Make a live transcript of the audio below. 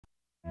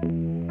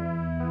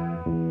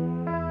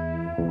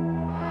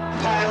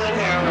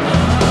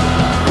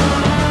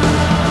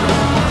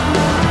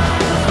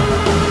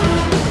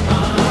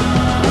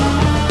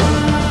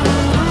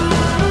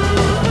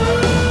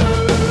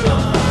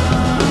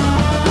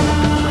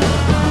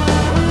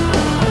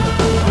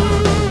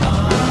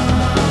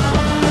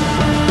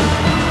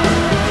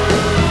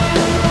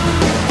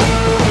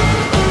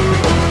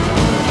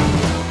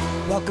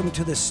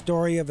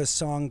Story of a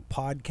Song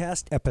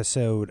podcast,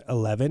 episode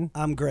 11.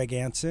 I'm Greg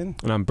Anson.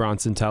 And I'm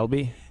Bronson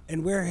Talby.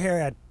 And we're here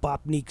at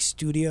Bopnique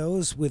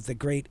Studios with the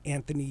great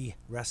Anthony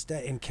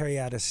Resta and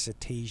Karyadi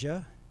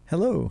Sutedja.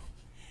 Hello.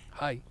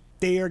 Hi.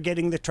 They are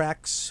getting the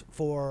tracks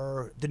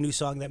for the new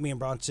song that me and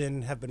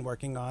Bronson have been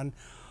working on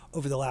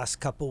over the last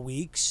couple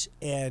weeks.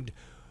 And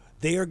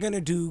they are going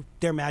to do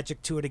their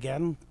magic to it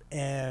again.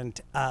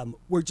 And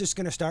we're just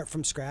going to start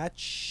from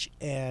scratch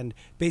and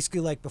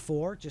basically like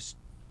before, just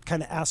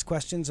kind of ask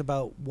questions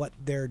about what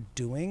they're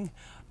doing.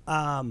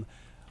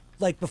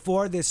 Like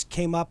before this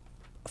came up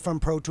from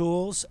Pro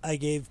Tools, I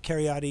gave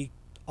Karyadi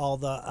all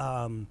the,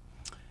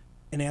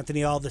 and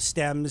Anthony all the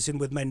stems and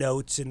with my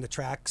notes and the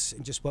tracks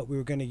and just what we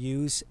were going to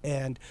use.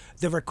 And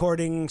the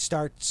recording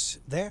starts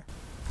there.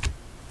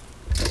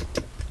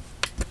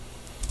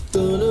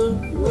 Gonna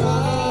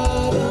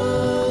ride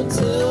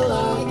until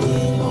I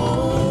get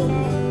home.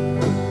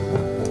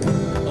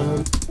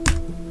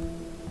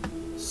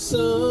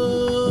 Somebody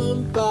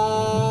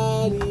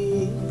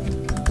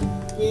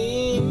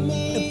be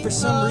me. And for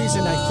some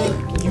reason, I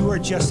think you were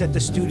just at the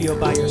studio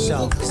by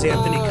yourself because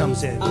Anthony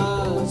comes in.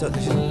 So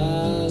this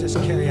is just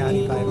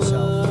Karyadi by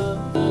himself.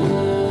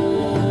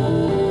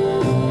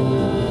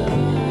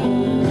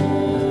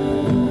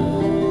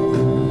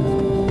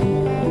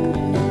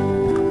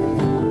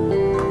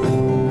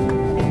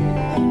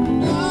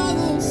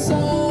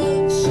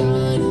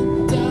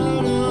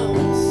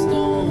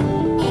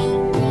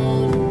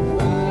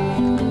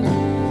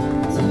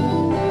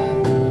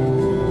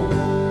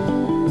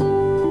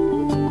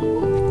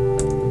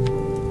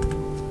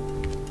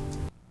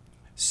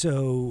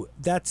 So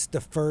that's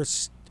the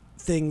first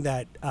thing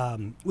that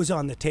was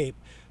on the tape.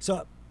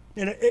 So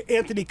and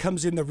Anthony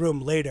comes in the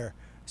room later.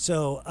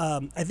 So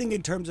I think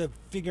in terms of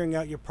figuring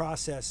out your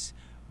process,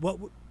 what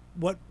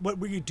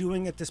were you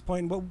doing at this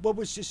point? What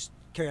was just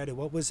Karyadi?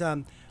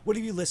 What are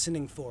you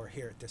listening for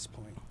here at this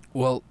point?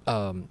 Well,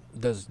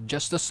 there's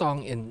just the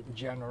song in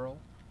general.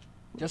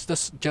 Just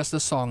the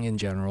song in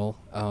general.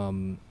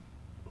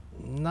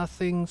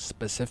 Nothing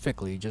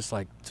specifically. Just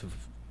like to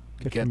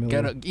get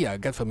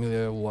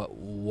familiar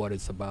what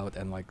it's about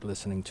and like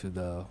listening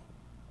to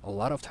a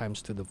lot of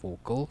times to the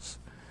vocals,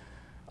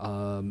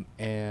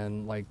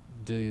 and like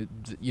the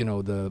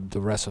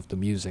rest of the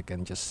music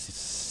and just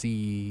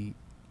see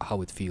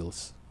how it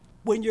feels.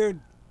 When you're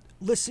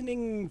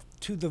listening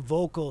to the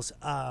vocals,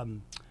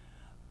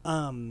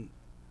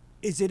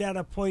 is it at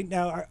a point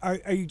now?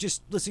 Are you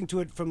just listening to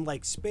it from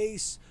like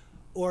space,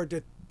 or do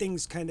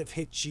things kind of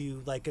hit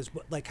you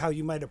like how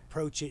you might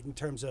approach it in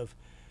terms of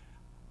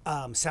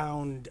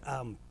sound,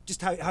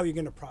 just how you're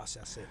going to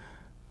process it?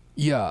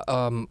 Yeah,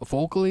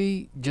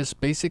 vocally, just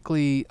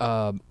basically,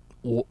 the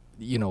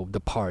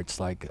parts,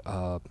 like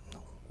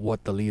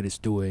what the lead is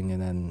doing,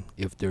 and then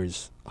if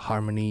there's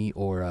harmony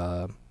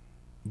or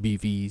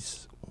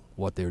BVs,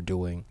 what they're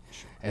doing,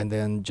 and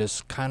then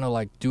just kind of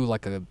like do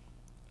like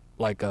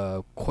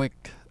a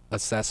quick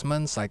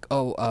assessments, like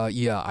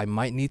I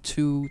might need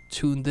to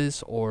tune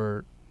this,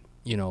 or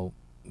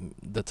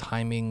the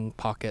timing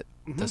pocket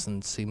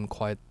doesn't seem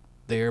quite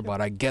there, but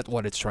I get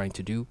what it's trying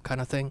to do,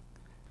 kind of thing.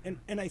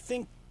 And I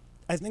think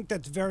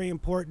that's very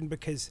important,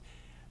 because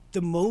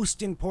the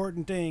most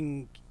important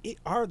thing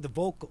are the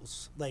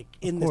vocals. Like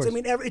in this, I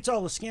mean, it's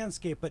all a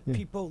scanscape, but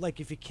people, like,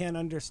 if you can't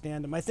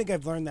understand them, I think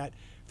I've learned that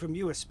from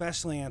you,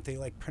 especially Anthony.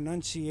 Like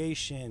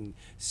pronunciation,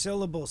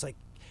 syllables, like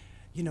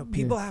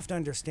people have to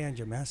understand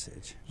your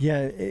message.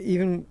 Yeah,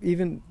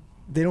 even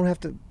they don't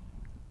have to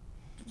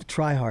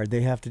try hard.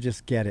 They have to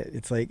just get it.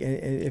 It's like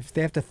if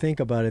they have to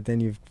think about it, then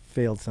you've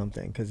failed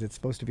something, because it's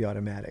supposed to be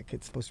automatic.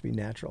 It's supposed to be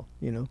natural.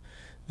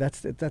 That's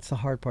the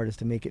hard part, is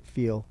to make it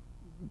feel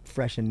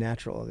fresh and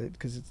natural,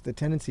 because it's the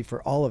tendency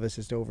for all of us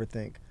is to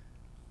overthink.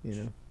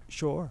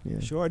 Sure.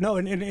 No,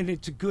 and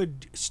it's a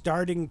good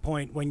starting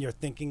point when you're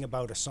thinking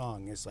about a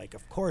song. Is like,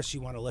 of course,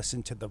 you want to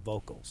listen to the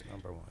vocals,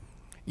 number one.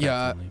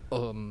 Yeah.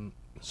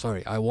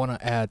 Sorry, I want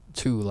to add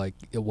too, like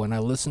when I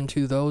listen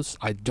to those,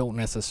 I don't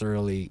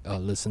necessarily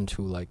listen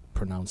to like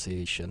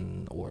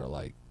pronunciation or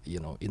like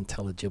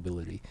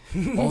intelligibility,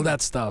 all that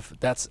stuff.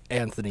 That's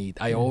Anthony.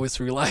 I always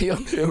rely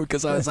on him,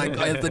 because I was like,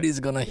 Anthony's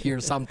gonna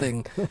hear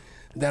something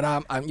that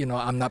I'm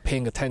not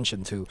paying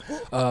attention to,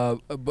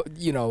 but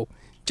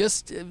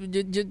just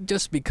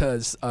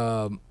because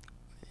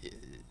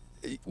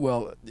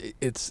well,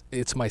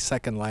 it's my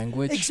second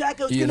language.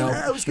 Exactly.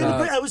 I was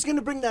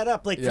gonna bring that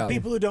up. Like, for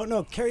people who don't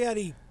know,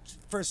 Karyadi's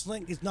first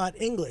link is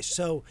not English,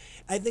 so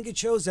I think it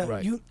shows that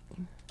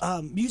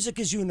music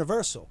is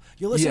universal.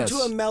 You listen to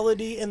a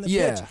melody and the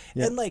pitch,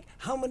 and like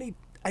how many.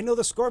 I know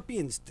the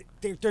Scorpions.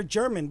 They're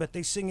German, but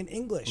they sing in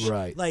English.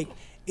 Right. Like,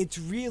 it's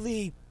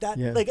really that.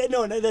 Yeah. Like,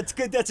 no, that's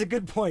good. That's a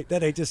good point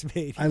that I just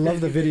made. I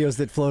love the videos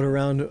that float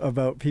around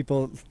about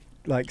people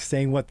like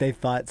saying what they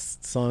thought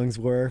songs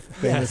were,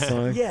 famous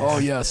songs. Yes. Oh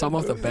yeah, some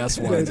of the best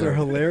ones are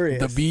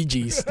hilarious. The Bee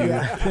Gees,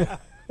 dude.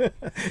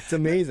 It's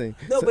amazing.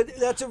 No, but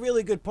that's a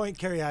really good point,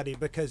 Karyadi,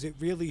 because it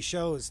really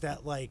shows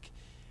that, like,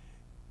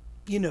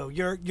 you know,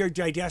 you're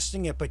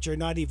digesting it, but you're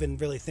not even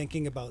really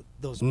thinking about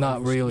those.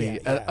 Not moves. really.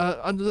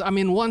 Yeah. I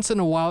mean, once in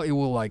a while it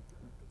will like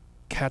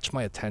catch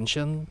my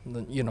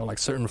attention, you know, like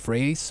certain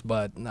phrase,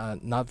 but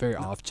not very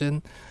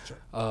often. Sure.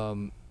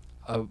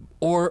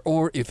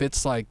 Or if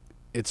it's like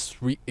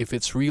if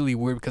it's really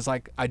weird, because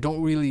like I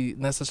don't really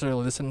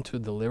necessarily listen to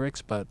the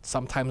lyrics, but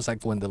sometimes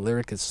like when the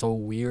lyric is so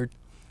weird,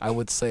 I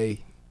would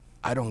say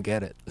I don't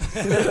get it.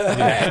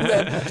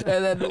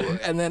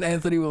 and then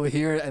Anthony will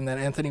hear it, and then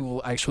Anthony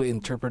will actually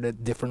interpret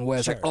it different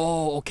ways. Sure. Like,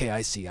 oh, okay,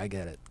 I see, I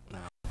get it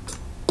now.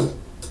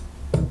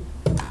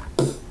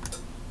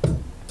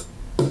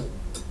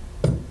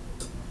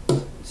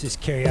 This is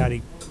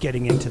Karyadi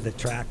getting into the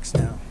tracks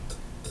now.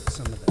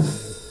 Some of that.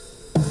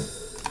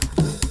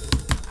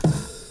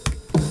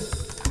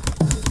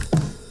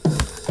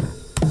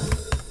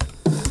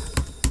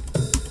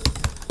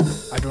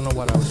 I don't know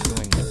what I was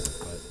doing, but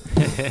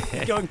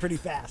Going pretty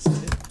fast.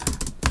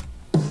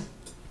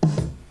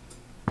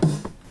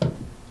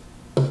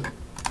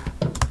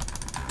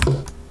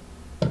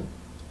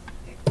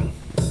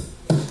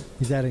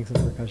 He's adding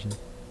some percussion.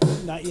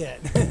 Not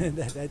yet.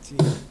 That's you.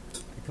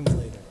 It comes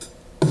later.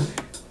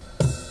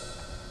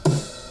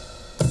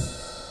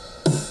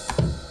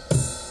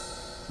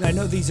 Now, I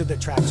know these are the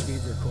tracks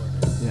we've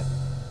recorded. Yeah.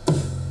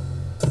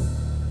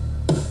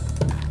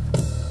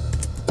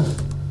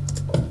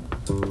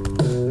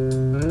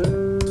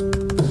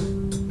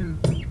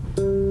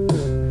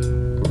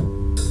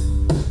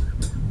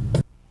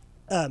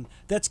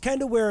 That's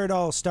kind of where it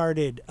all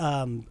started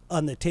on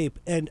the tape,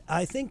 and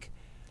I think,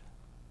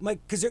 Mike,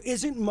 because there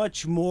isn't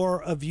much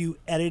more of you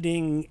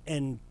editing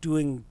and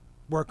doing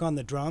work on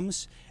the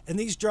drums, and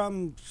these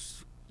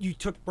drums, you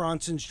took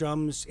Bronson's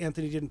drums,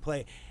 Anthony didn't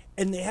play,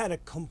 and they had a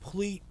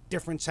complete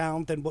different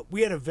sound than what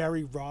we had. A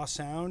very raw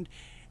sound,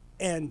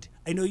 and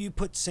I know you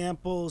put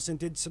samples and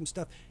did some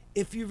stuff.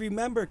 If you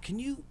remember, can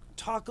you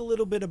talk a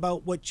little bit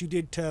about what you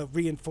did to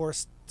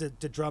reinforce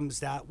the drums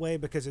that way,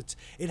 because it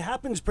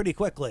happens pretty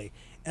quickly,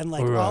 and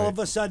like all of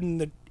a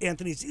sudden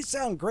Anthony's, these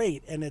sound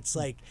great, and it's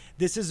like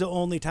this is the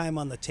only time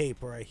on the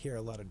tape where I hear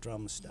a lot of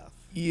drum stuff.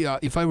 yeah,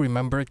 if I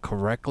remember it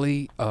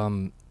correctly,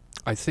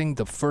 I think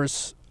the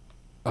first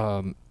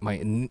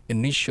my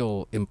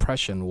initial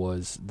impression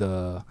was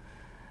the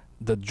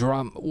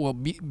drum, well,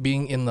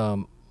 being in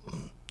the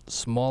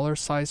smaller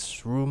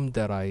size room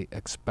that I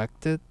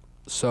expected.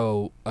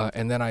 So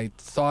and then I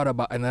thought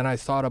about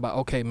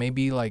okay,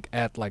 maybe like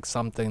add like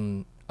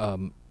something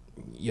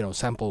you know,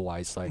 sample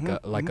wise,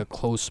 like a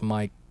close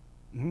mic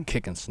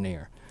kick and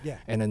snare,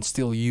 and then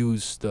still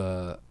use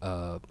the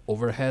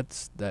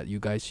overheads that you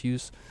guys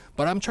use.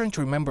 But I'm trying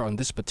to remember on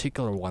this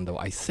particular one though,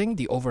 I think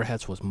the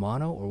overheads was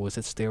mono, or was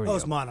it stereo? Oh, it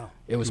was mono.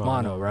 It was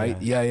mono,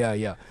 right?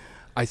 Yeah.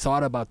 I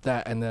thought about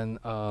that, and then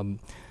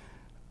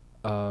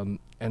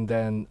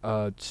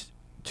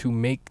to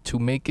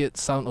make it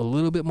sound a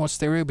little bit more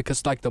stereo,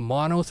 because like the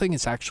mono thing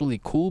is actually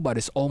cool, but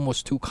it's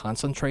almost too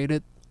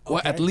concentrated. Okay.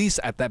 Well, at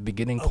least at that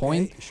beginning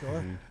point.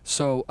 Sure.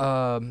 So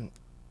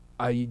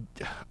I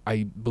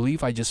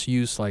believe I just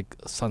used like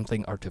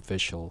something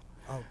artificial,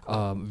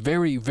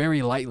 very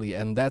very lightly,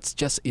 and that's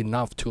just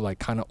enough to like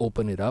kind of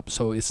open it up,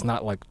 so it's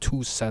not like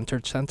too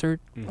centered.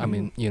 I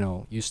mean, you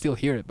know, you still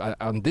hear it, but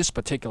on this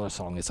particular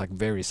song, it's like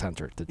very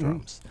centered, the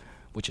drums,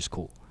 which is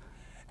cool.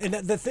 And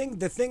the thing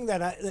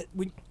that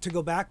to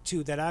go back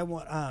to that I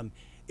want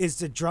is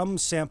the drum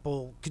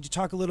sample. Could you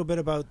talk a little bit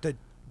about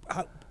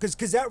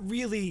because that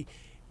really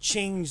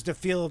changed the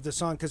feel of the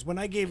song? Because when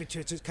I gave it to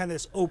you, it's just kind of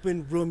this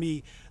open,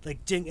 roomy,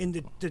 like ding,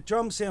 and the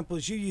drum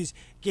samples you use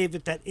gave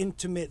it that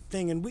intimate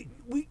thing, and we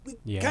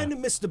kind of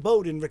missed the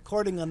boat in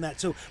recording on that.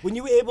 So when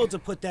you were able to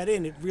put that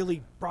in, it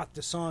really brought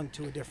the song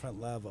to a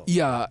different level.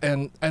 Yeah,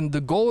 and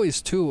the goal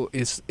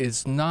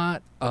is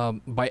not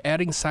by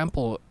adding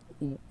sample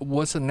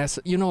wasn't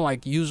necessary. You know,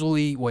 like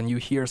usually when you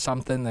hear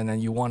something and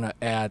then you want to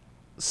add,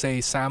 say,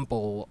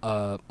 sample,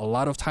 a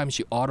lot of times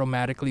you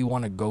automatically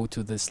want to go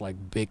to this like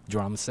big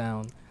drum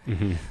sound.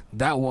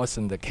 That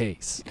wasn't the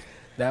case.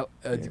 That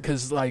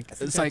because like it's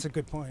that's like a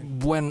good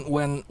point. When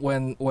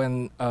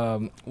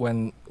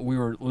we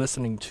were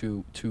listening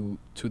to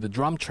the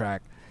drum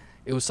track,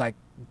 it was like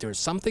there's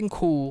something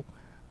cool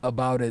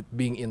about it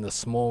being in the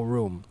small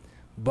room,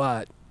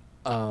 but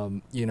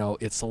you know,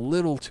 it's a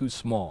little too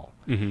small.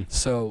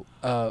 So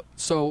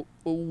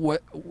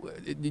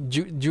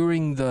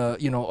during the,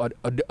 you know,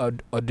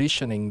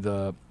 auditioning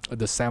the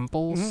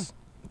samples,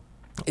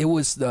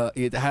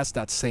 it has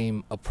that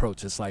same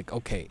approach. It's like,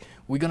 okay,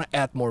 we're gonna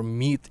add more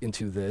meat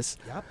into this,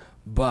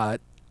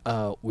 but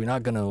we're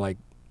not gonna like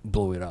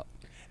blow it up.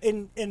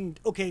 And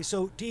okay,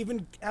 so to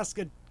even ask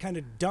a kind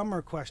of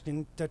dumber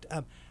question, that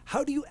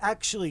how do you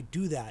actually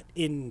do that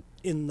in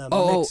the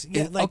mix?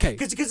 Okay.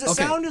 Because the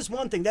sound is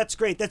one thing. That's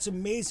great. That's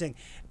amazing.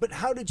 But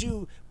how did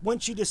you,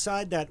 once you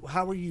decide that,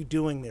 how are you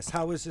doing this?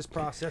 How is this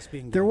process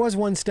being done? There was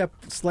one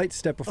slight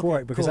step before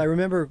it, because I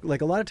remember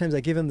like a lot of times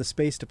I give him the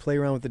space to play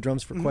around with the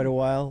drums for quite a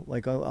while.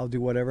 Like I'll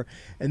do whatever,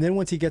 and then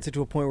once he gets it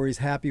to a point where he's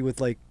happy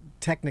with like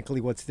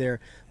technically what's there,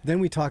 then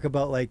we talk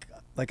about like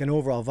like an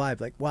overall vibe.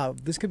 Like, wow,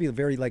 this could be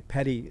very like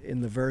petty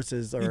in the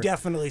verses, or You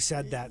definitely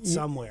said that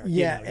somewhere.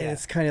 yeah, you know, and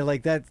it's kind of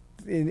like that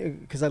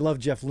because I love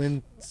Jeff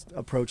Lynne's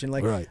approach, and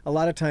like Right. a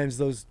lot of times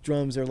those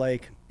drums are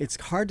like, it's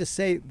hard to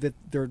say that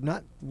they're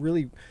not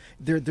really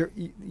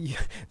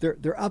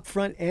they're up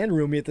front and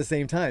roomy at the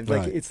same time.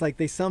 Like Right. it's like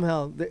they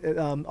somehow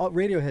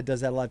Radiohead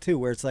does that a lot too,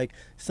 where it's like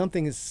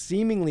something is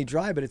seemingly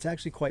dry but it's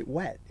actually quite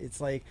wet.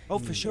 It's like, Oh,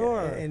 for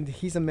sure. and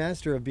he's a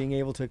master of being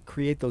able to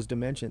create those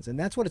dimensions, and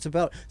that's what it's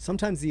about.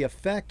 Sometimes the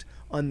effect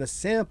on the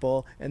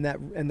sample and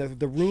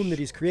the room that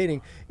he's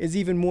creating is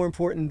even more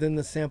important than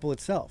the sample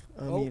itself.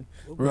 I mean,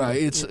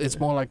 Right. It's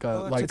more like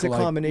a it's a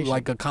combination.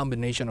 like a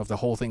combination of the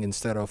whole thing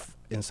instead of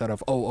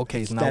oh,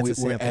 okay, so now That's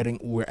a we're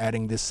sample.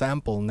 adding this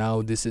sample.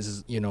 Now this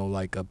is, you know,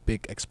 like a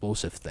big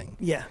explosive thing.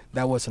 yeah.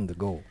 That wasn't the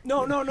goal.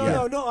 No.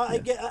 I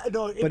get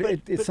no. But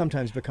it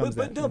sometimes becomes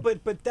but that. no,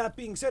 but that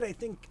being said, I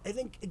think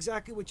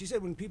exactly what you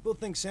said. When people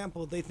think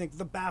sample, they think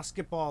the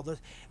basketball.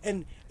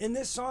 And in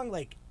this song,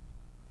 like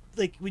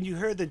when you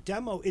heard the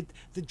demo,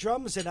 the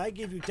drums that I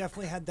gave you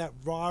definitely had that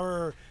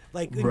rawer,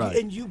 like, Right.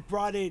 and you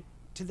brought it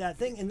to that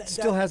thing, and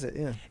Still has it,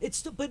 yeah. It's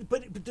still, but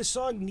the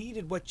song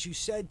needed what you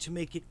said to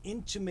make it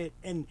intimate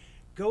and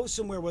go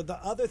somewhere where the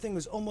other thing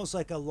was almost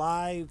like a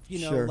live, you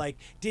know, Sure. like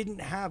didn't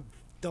have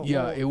the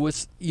Yeah, whole. it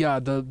was. Yeah,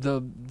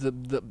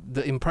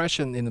 the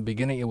impression in the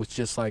beginning, it was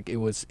just like it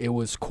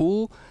was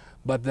cool,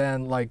 but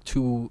then like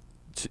to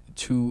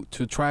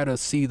try to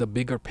see the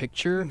bigger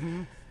picture,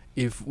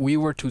 if we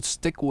were to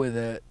stick with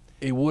it,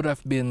 it would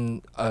have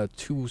been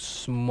too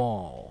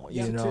small,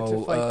 Yeah, you to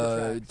know. fight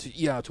the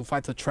track. To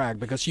fight the track,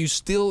 because you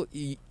still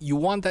you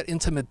want that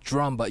intimate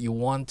drum, but you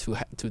want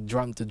the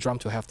drum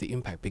to have the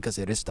impact because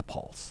it is the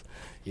pulse,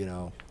 you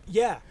know.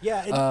 Yeah.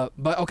 And,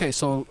 But okay,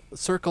 so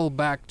circle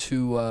back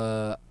to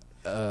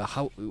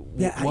how.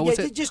 What was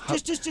it?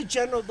 Just a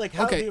general, like,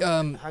 how Okay,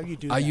 how you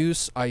do I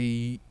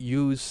that.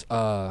 use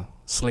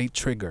Slate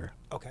Trigger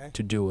Okay.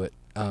 to do it.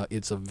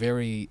 It's a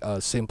very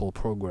simple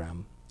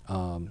program.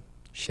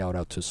 Shout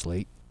out to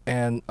Slate.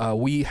 And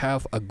we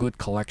have a good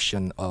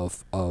collection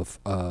of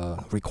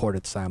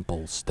recorded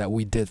samples that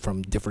we did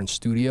from different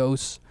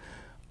studios,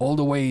 all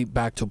the way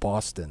back to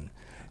Boston.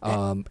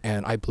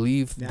 And I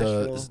believe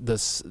the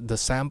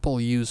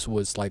sample use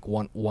was like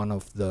one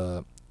of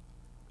the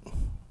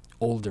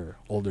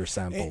older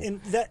sample.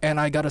 And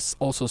I gotta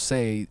also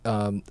say,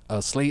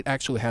 Slate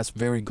actually has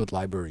very good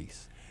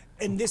libraries.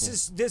 And this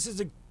is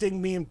a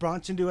thing me and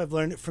Bronson do. I've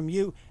learned it from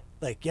you.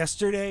 Like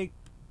yesterday,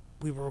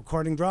 we were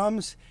recording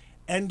drums.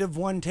 End of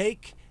one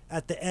take.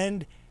 At the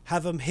end,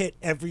 have them hit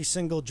every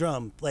single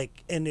drum.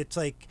 Like, and it's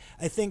like,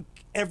 I think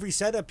every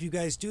setup you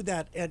guys do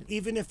that, and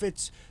even if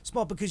it's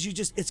small, because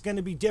it's going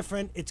to be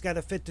different. It's got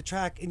to fit the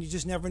track, and you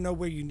just never know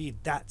where you need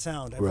that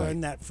sound. I've Right.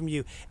 learned that from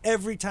you.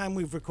 Every time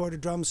we've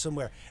recorded drums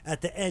somewhere, at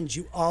the end,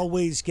 you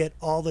always get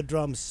all the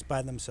drums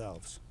by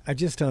themselves. I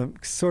just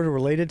sort of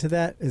related to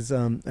that is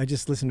I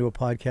just listened to a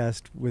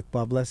podcast with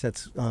Bob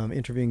Lesset's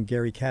interviewing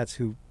Gary Katz,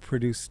 who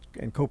produced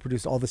and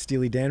co-produced all the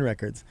Steely Dan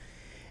records.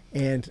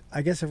 And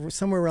I guess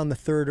somewhere around the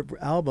third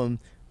album,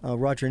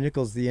 Roger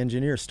Nichols, the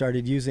engineer,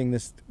 started using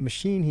this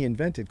machine he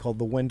invented called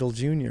the Wendel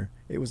Jr.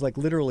 It was like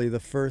literally the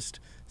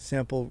first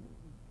sample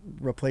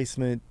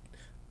replacement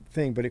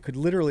thing, but it could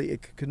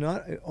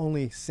not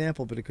only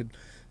sample, but it could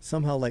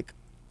somehow like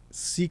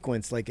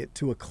sequence like it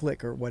to a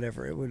click or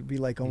whatever. It would be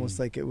like almost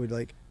like it would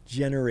like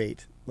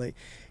generate like,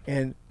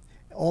 and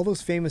all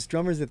those famous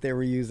drummers that they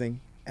were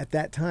using at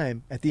that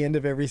time, at the end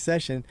of every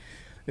session,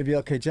 it'd be,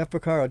 okay, Jeff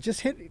Porcaro,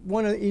 just hit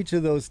one of each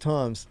of those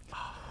toms.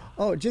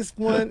 Oh, just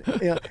one.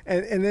 Yeah.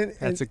 And then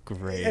That's a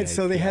great And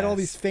so they had all yes.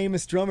 these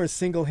famous drummers,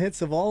 single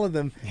hits of all of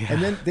them. Yeah.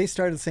 And then they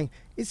started saying,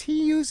 is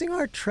he using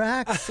our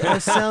tracks, our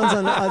sounds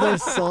on other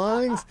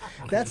songs?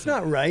 That's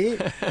not right.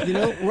 You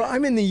know,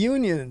 I'm in the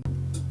union.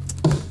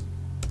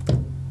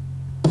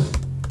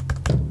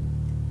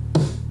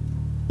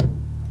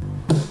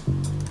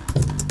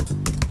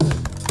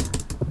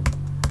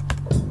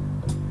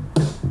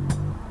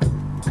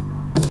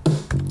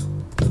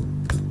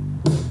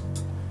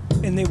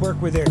 And they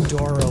work with their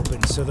door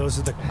open, so those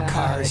are the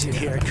cars you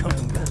hear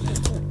going.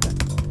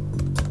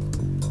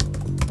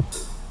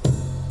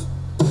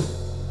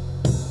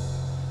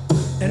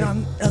 And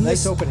on Nice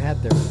this, open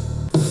hat there.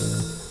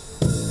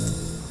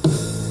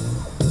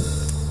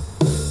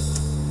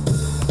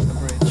 The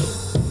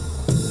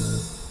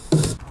bridge.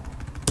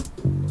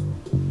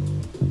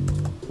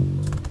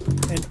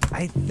 and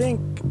I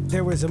think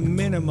there was a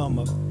minimum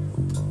of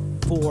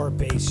 4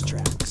 bass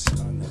tracks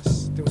on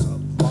this. There was a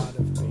lot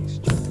of bass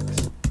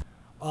tracks,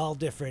 all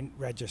different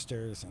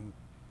registers and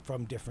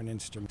from different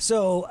instruments.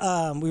 So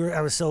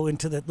I was so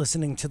into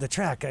listening to the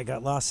track, I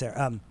got lost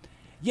there.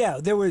 Yeah,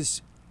 there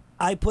was.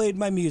 I played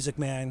my Music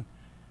Man.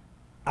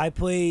 I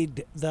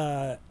played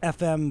the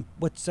FM.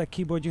 What's that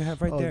keyboard you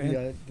have right there?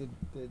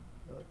 What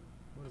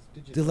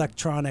is The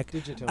electronic.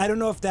 Digitone. I don't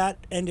know if that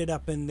ended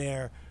up in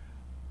there.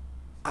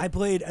 I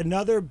played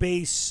another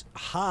bass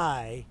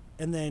high,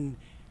 and then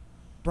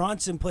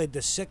Bronson played the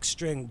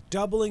 6-string,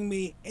 doubling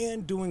me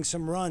and doing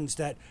some runs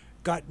that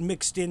got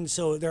mixed in,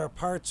 so there are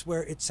parts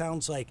where it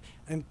sounds like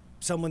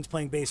someone's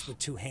playing bass with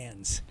two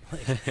hands.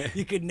 Like,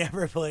 you could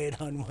never play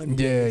it on one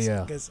bass.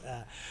 Yeah. Because,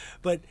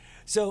 but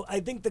so I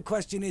think the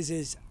question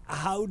is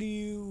how do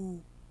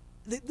you?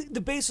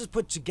 The bass was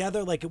put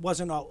together, like it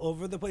wasn't all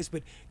over the place,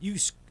 but you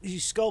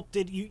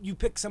sculpted. You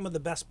picked some of the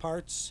best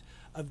parts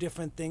of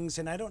different things,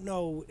 and I don't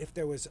know if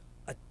there was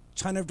a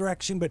ton of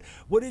direction, but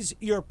what is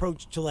your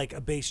approach to like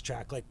a bass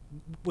track? Like,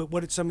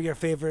 what are some of your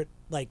favorite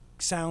like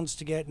sounds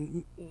to get?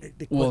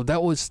 Well,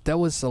 that was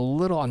a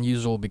little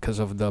unusual because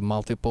of the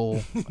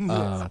multiple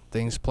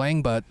things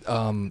playing. But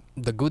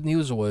the good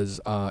news was,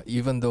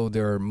 even though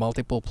there are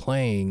multiple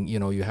playing,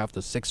 you have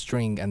the 6th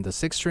string, and the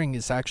 6th string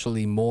is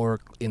actually more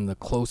in the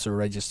closer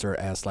register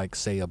as like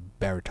say a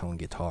baritone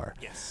guitar.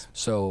 Yes.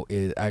 So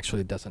it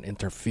actually doesn't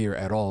interfere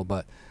at all.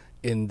 But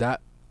in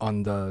that,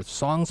 on the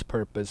song's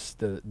purpose,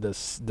 the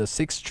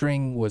 6th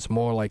string was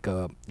more like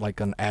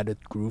an added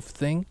groove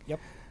thing. Yep.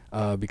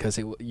 Because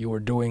you were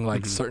doing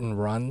like certain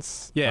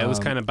runs. Yeah, it was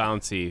kind of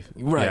bouncy.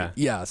 Right.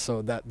 Yeah.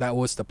 So that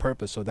was the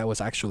purpose. So that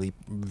was actually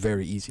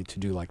very easy to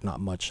do, like not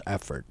much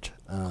effort.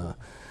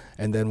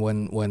 And then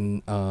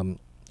when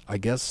I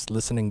guess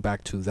listening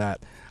back to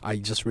that, I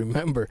just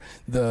remember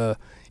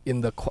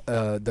in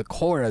the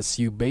chorus,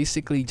 you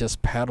basically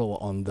just pedal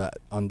on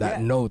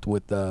that note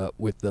with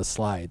the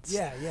slides.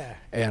 Yeah.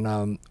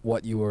 And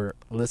what you were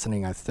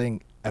listening, I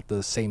think at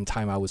the same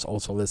time I was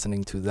also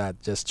listening to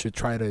that, just to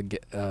try to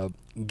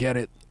get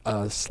it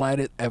slide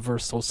it ever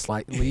so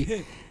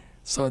slightly,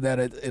 so that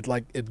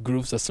it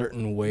grooves a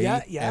certain way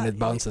and it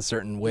bounces a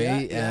certain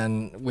way.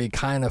 And we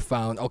kind of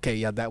found,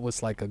 that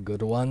was like a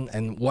good one,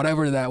 and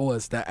whatever that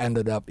was, that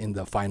ended up in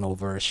the final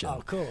version.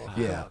 Oh, cool.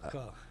 Yeah.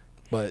 Cool.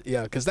 But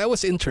yeah, because that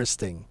was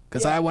interesting.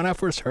 Because when I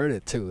first heard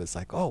it too, it's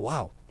like, oh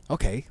wow,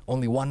 okay,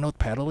 only one note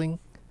pedaling.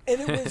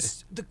 And it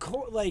was the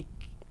core, like,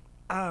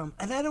 and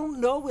I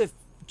don't know if.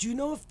 Do you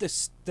know if the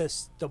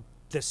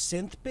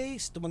synth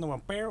bass, the one that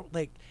went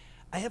like,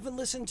 I haven't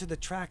listened to the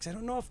tracks. I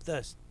don't know if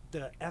the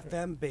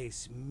FM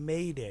bass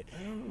made it.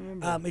 I don't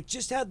remember. It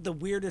just had the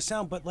weirdest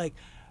sound, but like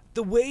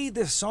the way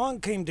the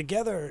song came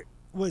together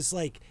was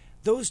like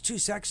those two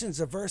sections,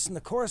 the verse and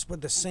the chorus, were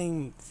the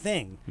same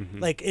thing.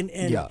 Like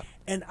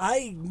and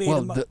I made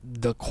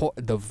the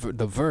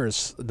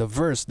verse,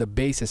 the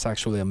bass is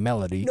actually a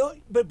melody. No,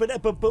 but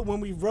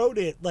when we wrote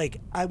it,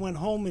 like I went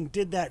home and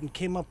did that and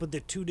came up with the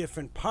two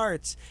different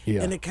parts,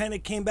 and it kind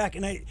of came back.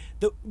 And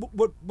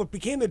what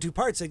became the two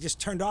parts, I just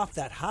turned off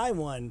that high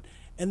one,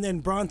 and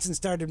then Bronson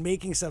started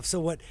making stuff. So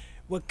what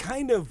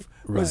kind of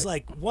was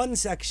like one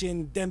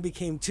section then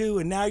became two,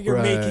 and now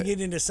you're making it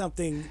into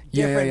something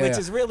different, which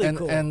is really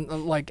cool. And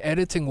like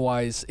editing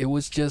wise, it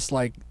was just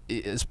like,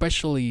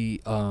 especially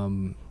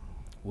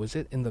was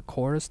it in the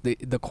chorus?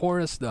 The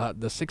chorus, the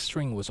 6th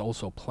string was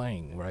also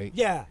playing, right?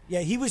 Yeah.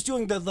 He was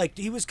doing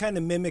he was kind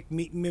of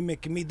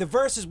mimicking me. The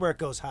verse is where it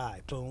goes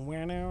high. Boom,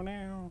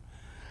 now.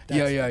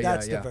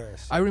 That's the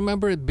verse. I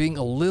remember it being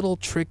a little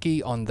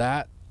tricky on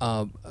that.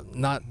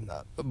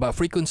 But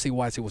frequency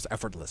wise, it was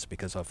effortless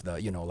because of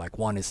the, like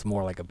one is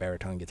more like a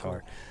baritone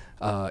guitar.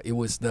 It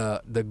was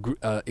the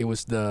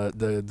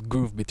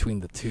groove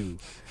between the two,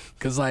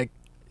 because like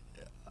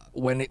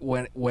when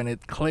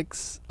it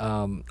clicks,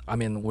 I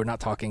mean, we're not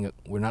talking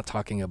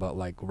about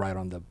like right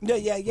on the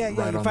right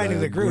you're on finding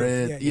the groove.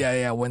 Grid.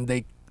 Yeah. When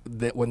they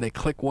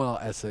click well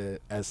as a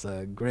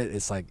grid,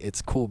 it's like,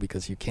 it's cool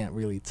because you can't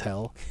really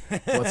tell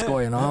what's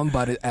going on,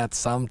 but it adds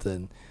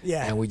something.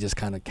 Yeah. And we just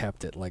kind of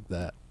kept it like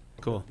that.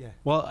 Cool. Yeah.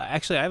 Well,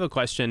 actually, I have a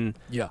question.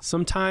 Yeah.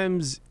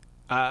 Sometimes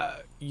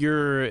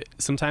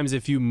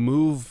if you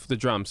move the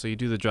drum, so you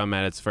do the drum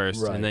edits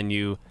first, Right. and then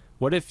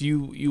what if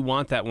you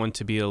want that one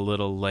to be a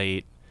little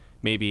late,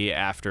 maybe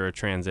after a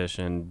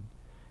transition?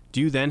 Do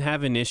you then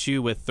have an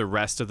issue with the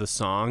rest of the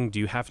song? Do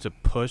you have to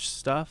push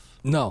stuff?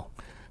 No.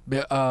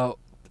 A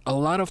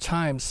lot of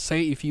times,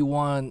 say if you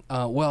want,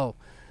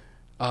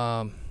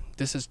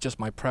 this is just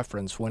my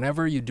preference.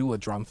 Whenever you do a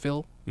drum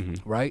fill,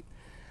 right?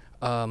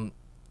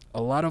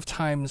 A lot of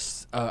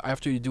times,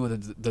 after you do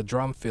the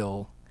drum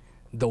fill,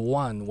 the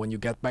one, when you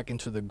get back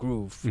into the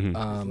groove,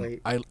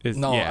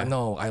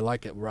 I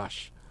like it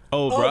rush.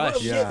 Oh,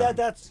 brush. Yeah,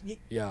 that's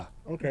Yeah.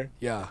 Okay.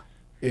 Yeah.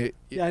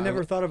 I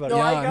never thought about no, it.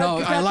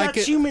 I like that's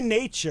it. human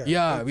nature.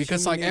 Yeah, That's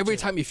because human like every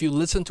nature. time, if you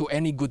listen to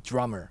any good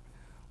drummer,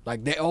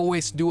 like they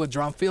always do a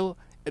drum fill,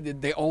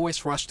 they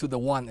always rush to the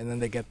one, and then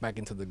they get back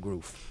into the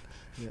groove.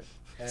 Yeah.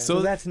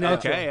 So that's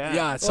natural. Okay, yeah.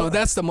 Yeah, so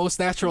that's the most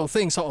natural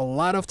thing. So a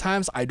lot of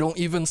times I don't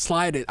even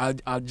slide it.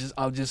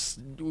 I'll just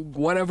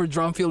whatever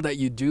drum fill that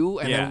you do,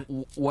 and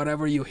then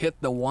whatever you hit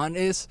the one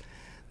is,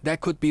 that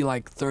could be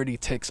like 30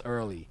 ticks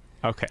early.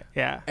 Okay.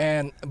 Yeah.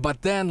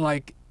 But then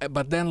like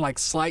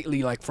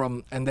slightly like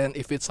from, and then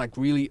if it's like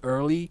really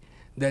early,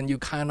 then you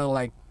kind of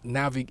like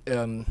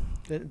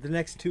The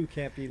next two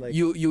can't be like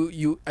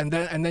you and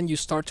then you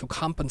start to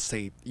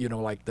compensate,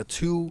 like the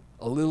two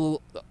a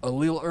little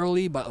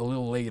early but a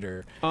little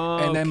later,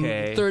 and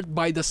Okay. then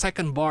by the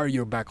second bar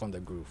you're back on the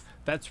groove.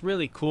 That's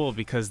really cool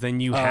because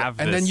then you have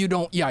and this. then you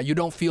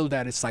don't feel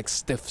that it's like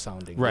stiff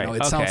sounding. Right,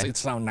 It okay.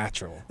 sounds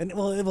natural. And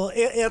well,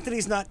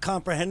 Anthony's not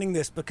comprehending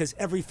this because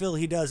every fill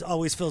he does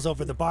always fills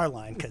over the bar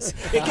line because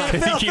He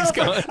keeps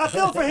going. A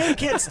fill for him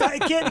can't start.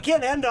 It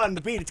can't end on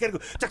the beat. It's gotta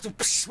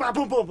go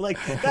boom boom. Like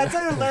that's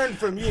how I learned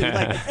from you.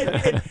 Like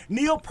and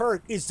Neil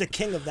Peart is the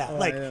king of that. I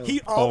Like know.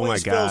 he Oh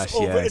always my gosh,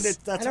 fills over, yes. and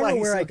that's I don't why know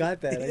he's where so- I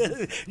got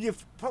that. You're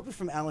probably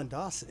from Alan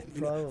Dawson.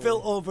 Probably.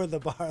 Fill over the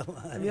bar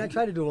line. I mean, I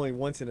try to do it only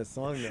once in a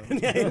song though.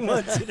 Yeah, he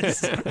wants it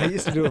to- I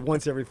used to do it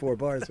once every 4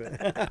 bars.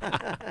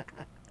 But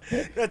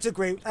That's a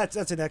great. That's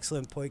an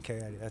excellent point,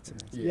 Karyadi. That's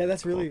amazing. yeah,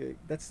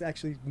 that's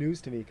actually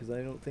news to me because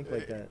I don't think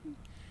like that.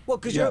 Well,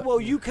 because Yeah.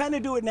 you kind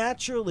of do it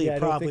naturally, Yeah, I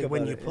don't probably think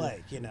when about you it,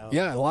 play. You know.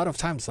 Yeah, a lot of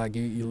times like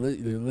you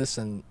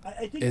listen.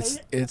 I think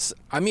It's.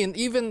 I mean,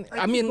 even. I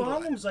I mean. think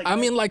volumes like I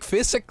mean, that- like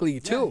physically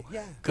too.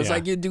 yeah. Because Yeah.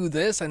 like you do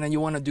this and then you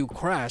want to do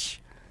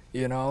crash,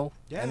 Yeah.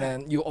 and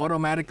then you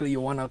automatically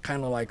want to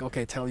kind of like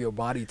tell your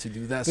body to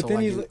do that. But so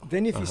then like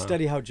then if you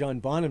study how John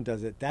Bonham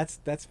does it, that's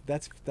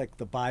like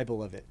the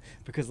Bible of it.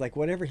 Because like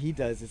whatever he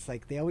does, it's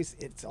like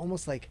it's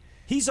almost like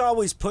He's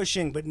always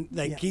pushing, but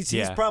like Yeah. he's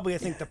Yeah. probably I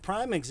think the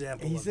prime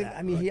example. he's. of that,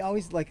 I mean, but- he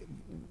always like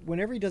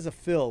whenever he does a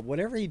fill,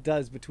 whatever he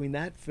does between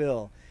that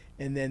fill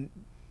and then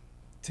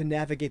to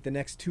navigate the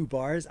next 2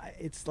 bars,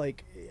 it's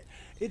like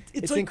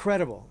it's like,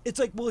 incredible. It's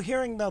like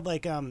hearing the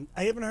like I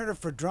haven't heard it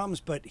for drums,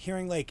 but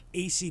hearing like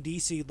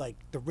AC/DC, like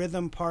the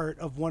rhythm part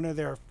of one of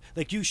their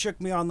like "You Shook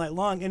Me All Night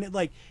Long," and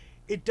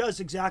it does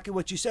exactly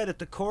what you said at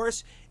the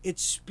chorus. It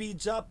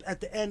speeds up at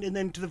the end, and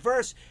then to the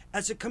verse,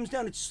 as it comes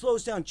down, it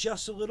slows down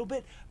just a little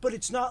bit. But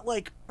it's not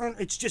like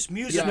it's just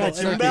music. Yeah, It's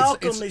it's not-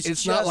 Malcolm it's- is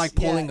it's just not like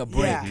pulling a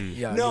break. Yeah.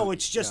 Yeah, No, you-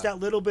 it's just yeah. that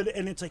little bit,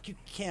 and it's like you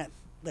can't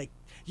like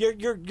you're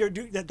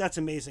that's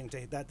amazing.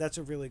 That's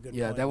a really good.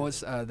 yeah, point. that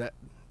was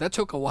that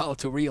took a while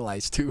to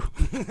realize too.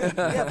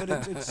 Yeah,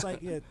 but it's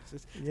like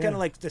it's Yeah. kind of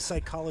like the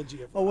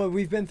psychology of. Oh well,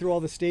 we've been through all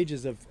the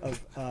stages of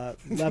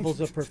levels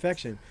of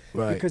perfection.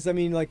 Right. Because I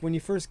mean, like when you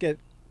first get,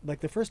 like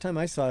the first time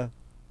I saw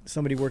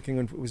somebody working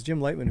on, it was Jim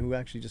Lightman, who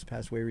actually just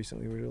passed away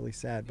recently. We were really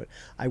sad. But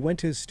I went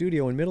to his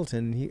studio in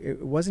Middleton.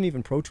 It wasn't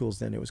even Pro Tools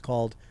then. It was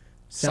called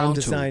Sound Sound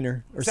Tool.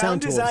 Designer or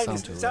Sound Tools. design,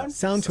 Sound Tool,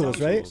 Sound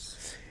Tools, right?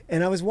 Tools.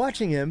 And I was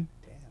watching him,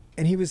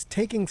 and he was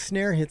taking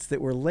snare hits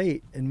that were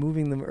late and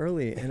moving them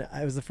early. And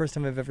it was the first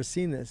time I've ever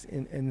seen this.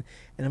 And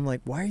I'm like,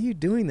 why are you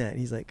doing that? And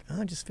he's like,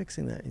 oh, I'm just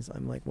fixing that.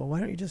 I'm like, well, why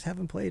don't you just have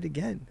him play it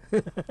again?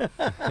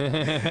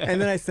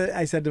 And then I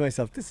said to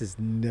myself, this is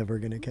never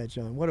going to catch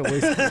on. What a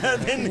waste!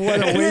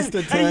 What a waste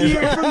of A time.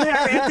 year from there,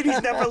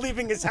 Anthony's never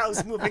leaving his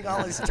house, moving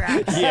all his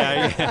tracks.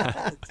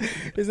 Yeah.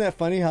 Isn't that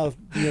funny how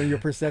your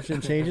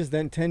perception changes?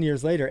 Then 10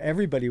 years later,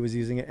 everybody was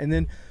using it, and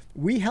then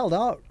we held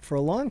out for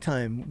a long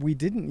time. We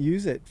didn't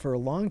use it for a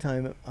long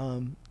time.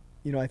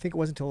 I think it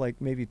wasn't until like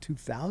maybe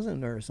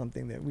 2000 or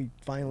something that we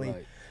finally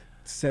Right.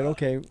 said,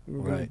 okay,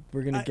 we're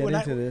gonna get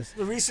into this.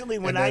 Recently,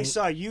 when And I then-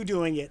 saw you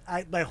doing it,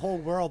 my whole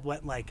world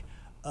went like,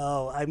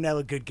 "Oh, I'm now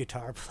a good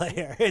guitar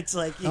player." It's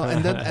like, you Oh,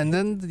 know, and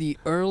then the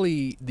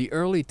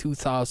early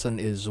 2000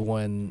 is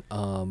when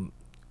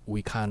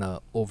we kind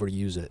of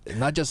overuse it.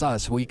 Not just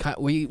us. We just kind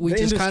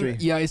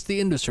industry. of it's the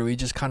industry. We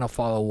just kind of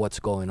follow what's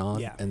going on.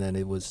 Yeah. And then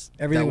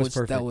Everything was that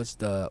perfect. was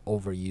the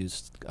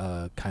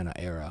overused kind of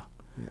era.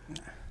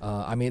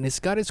 I mean, it's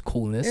got its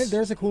coolness. Yeah,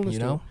 there's a coolness you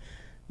to know. it.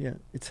 Yeah,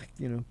 it's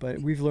but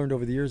we've learned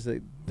over the years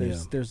that Yeah.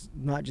 there's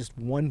not just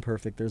one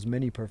perfect. There's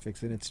many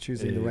perfects, and it's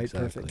choosing the right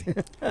Exactly.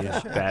 perfect. Yeah.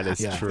 That is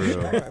Yeah. true.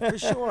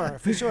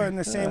 for sure. In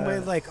the same way,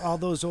 like all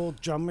those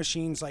old drum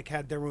machines, like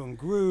had their own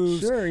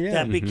grooves Sure, yeah.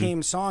 that Mhm.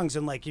 became songs.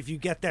 And like, if you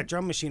get that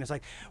drum machine, it's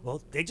like,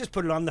 well, they just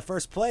put it on the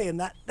first play, and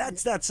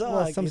that's that song.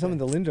 Well, you some know. of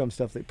the Lindrum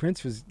stuff that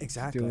Prince was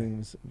Exactly. doing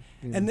was.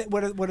 And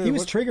what are He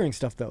was triggering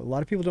stuff though. A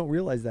lot of people don't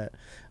realize that.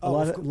 A Oh,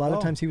 lot of of, a lot cou- of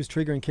oh. times he was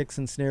triggering kicks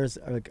and snares.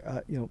 Like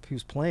he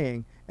was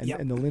playing, and, Yep.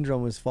 and the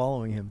Lindrum was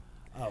following him.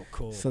 Oh,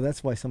 cool. So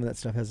that's why some of that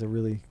stuff has a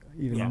really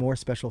even Yeah. more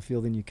special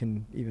feel than you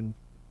can even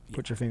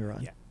put your finger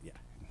on. yeah.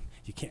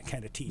 You can't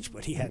kind of teach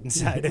what he had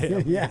inside of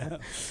him. Yeah. you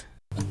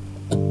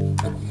know?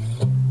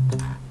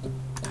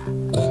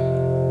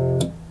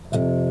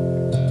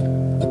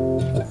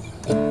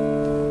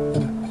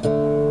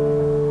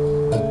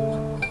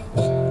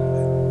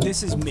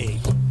 This is me.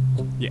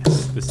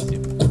 Yes, this is you.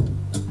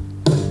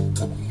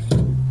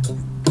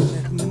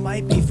 It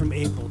might be from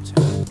Ableton.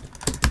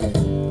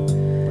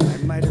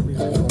 I might have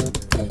re-recorded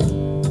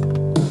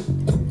it.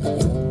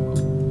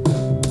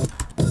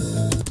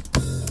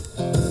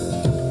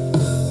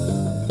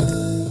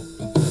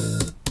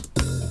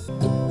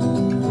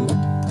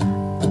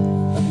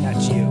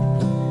 That's you.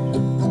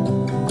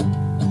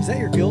 Is that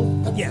your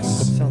guild?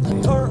 Yes. Sounds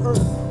good. Or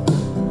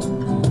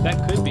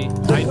That could be.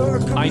 Or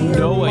it could I be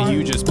know your what Martin.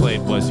 you just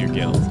played was your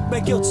guild. my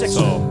guild section.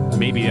 So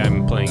maybe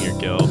I'm playing your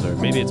guild, or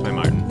maybe it's my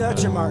Martin. No,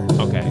 it's your Martin.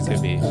 Okay, it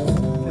could be.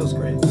 Feels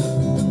great.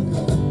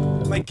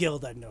 My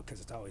guild, I know,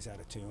 because it's always out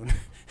of tune.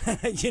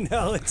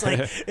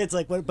 It's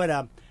like,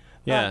 but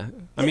Yeah.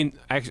 I mean,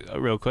 actually,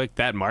 real quick,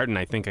 that Martin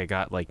I think I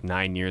got like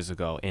 9 years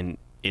ago, and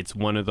it's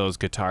one of those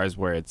guitars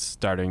where it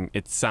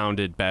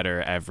sounded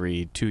better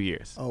every 2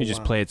 years. Oh, you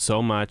just wow. play it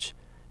so much,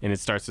 and it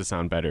starts to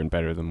sound better and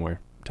better the more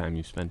time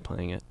you spend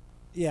playing it.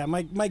 yeah,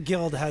 my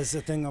guild has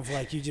the thing of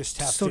like you just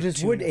have So to. does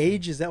tune wood it.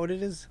 age? Is that what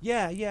it is?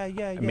 Yeah.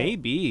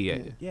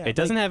 Maybe. Yeah, It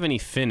doesn't have any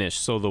finish,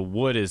 so the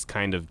wood is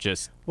kind of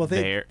just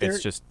there. they're-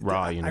 It's just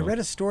raw, you know. I read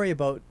a story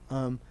about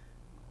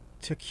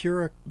to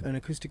cure an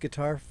acoustic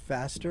guitar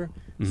faster.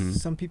 Mhm.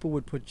 Some people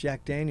would put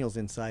Jack Daniels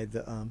inside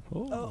the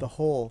Oh. the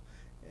hole,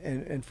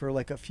 and for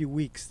like a few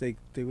weeks they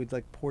would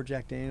like pour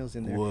Jack Daniels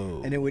in there,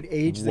 Whoa. and it would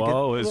age the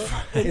Whoa, is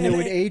and it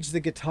would age the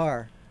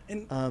guitar.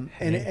 And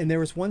And there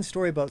was one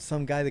story about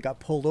some guy that got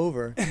pulled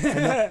over,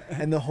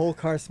 and the whole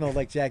car smelled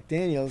like Jack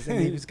Daniels, and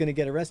he was going to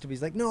get arrested. But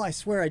he's like, "No, I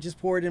swear, I just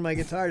poured in my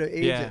guitar to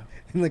age Yeah. it."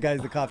 And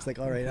the cop's like,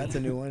 "All right, that's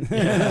a new one."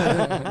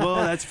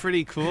 Whoa, that's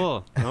pretty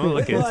cool. I'm gonna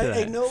look into well,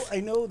 that. I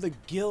know the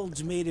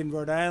guilds made in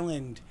Rhode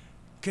Island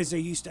because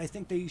I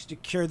think they used to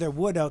cure their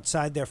wood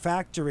outside their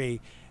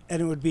factory,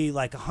 and it would be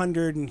like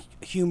 100 and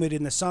humid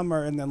in the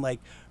summer, and then like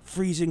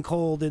freezing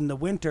cold in the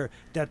winter.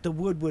 That the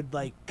wood would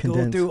like go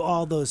Condense. through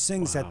all those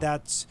things. Wow.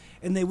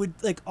 And they would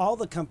like all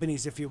the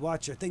companies. If you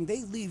watch their thing,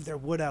 they leave their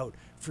wood out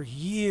for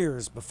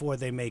years before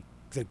they make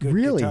the good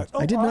Really? guitars.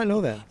 I did not know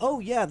that.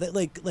 Oh yeah, that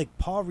like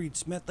Paul Reed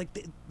Smith. Like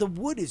the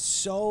wood is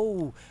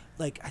so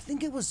like I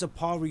think it was the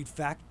Paul Reed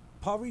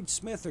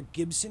Smith or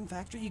Gibson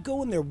factory. You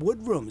go in their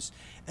wood rooms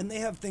and they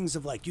have things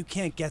of like you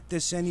can't get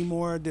this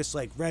anymore. This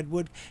like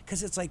redwood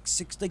because it's like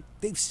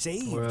they've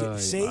saved Right.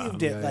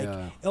 saved Wow. it Yeah, like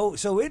yeah. oh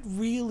so it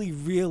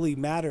really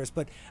matters.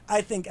 But I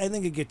think a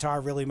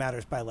guitar really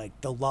matters by like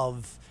the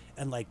love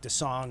and like the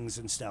songs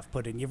and stuff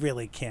put in. You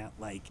really can't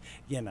like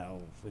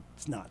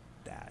it's not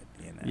that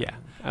Yeah,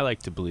 I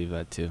like to believe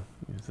that too.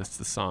 That's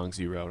the songs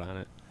you wrote on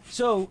it.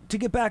 So to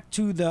get back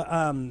to the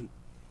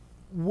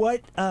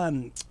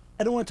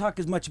I don't want to talk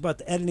as much about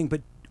the editing,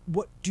 but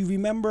what do you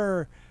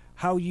remember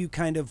how you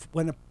kind of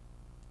went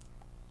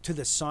to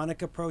the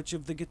sonic approach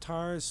of the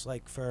guitars,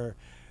 like for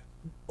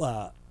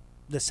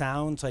the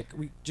sounds, like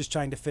we just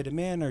trying to fit them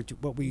in, or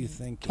what were you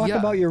thinking? Talk Yeah.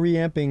 about your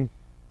reamping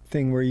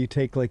thing, where you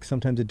take like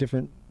sometimes a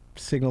different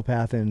signal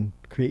path and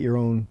create your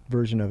own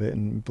version of it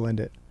and blend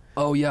it.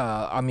 Oh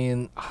yeah, I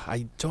mean,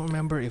 I don't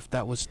remember if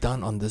that was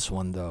done on this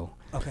one though.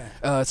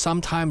 Okay.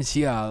 Sometimes,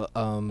 yeah.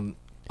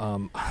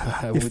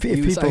 I If would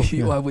people-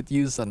 yeah. I would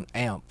use an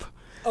amp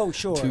Oh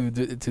sure.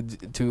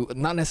 to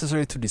not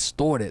necessarily to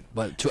distort it,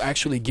 but to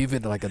actually give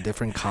it like a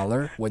different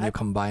color when you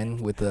combine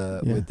with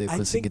the Yeah. with the I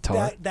acoustic think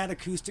guitar. that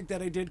acoustic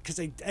that I did, because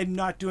I'm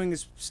not doing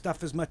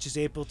stuff as much as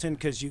Ableton,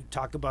 because you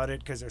talk about it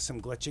because there's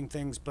some glitching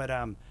things, but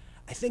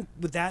I think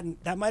with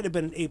that might have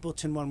been an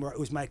Ableton one where it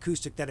was my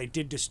acoustic that I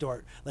did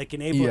distort. Like in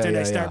Ableton,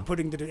 I start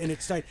putting and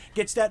it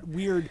gets that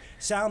weird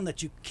sound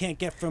that you can't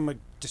get from a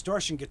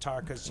distortion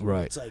guitar because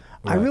Right. it's like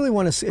I really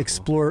want to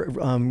explore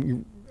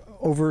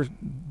over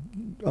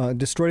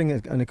distorting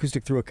an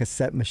acoustic through a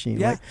cassette machine,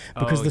 Yeah. like,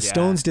 because Oh, the yeah.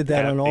 Stones did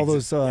that Yeah, on all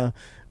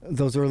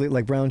those early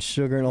like Brown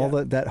Sugar and all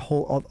Yeah. that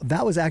whole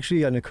that was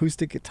actually an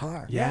acoustic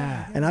guitar.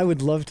 Yeah. And I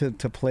would love to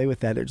play with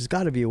that. There's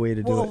got to be a way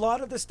to do well, a it.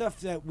 lot of the stuff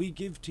that we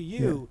give to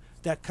you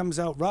that comes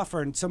out rougher,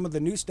 and some of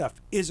the new stuff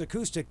is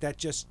acoustic that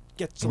just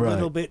gets a Right.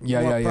 little bit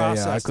Yeah, more yeah, yeah,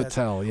 processed. yeah. I could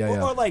tell. Yeah,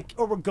 yeah.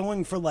 Or we're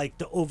going for like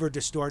the over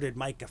distorted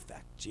mic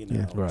effect, you know.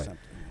 Yeah. or Right. something.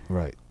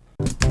 Right.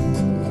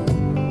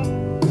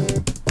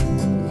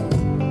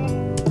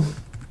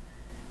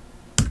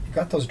 You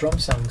got those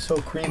drums sounding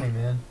so creamy,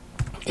 man.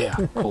 Yeah.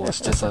 Cool.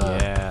 It's just a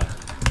Yeah.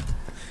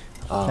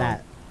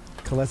 Fat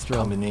cholesterol.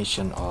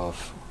 combination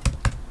of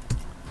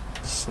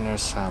snare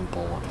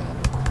sample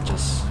and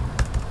just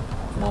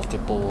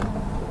multiple.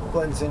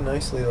 Blends in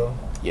nicely though.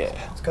 Yeah.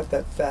 It's got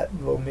that fat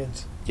low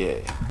mids. Yeah.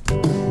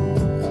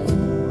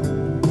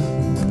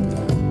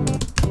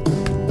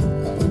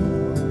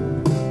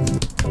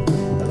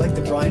 I like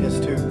the dryness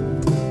too.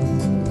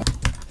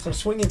 Some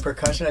swinging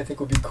percussion I think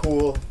would be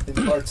cool in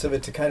parts of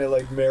it to kind of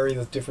like marry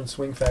the different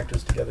swing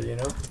factors together, you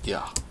know?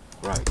 Yeah.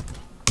 Right.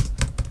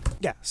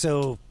 Yeah,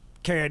 so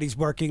Karyadi's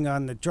working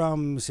on the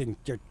drums, and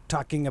you're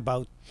talking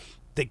about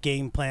the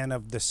game plan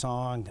of the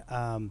song.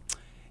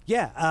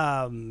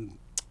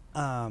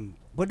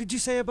 What did you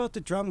say about the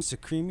drums? The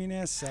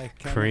creaminess?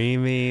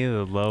 Creamy,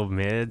 the low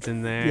mids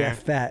in there. Yeah,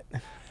 fat.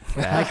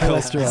 High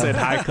cholesterol. Said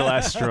high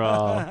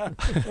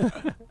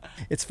cholesterol.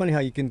 It's funny how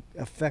you can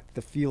affect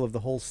the feel of the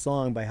whole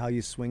song by how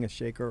you swing a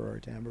shaker or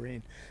a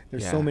tambourine.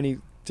 There's so Yeah. many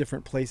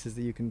different places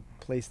that you can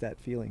place that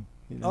feeling.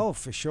 You know? Oh,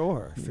 for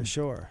sure,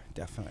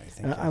 definitely.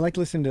 And I like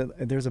listening to.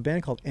 There's a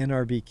band called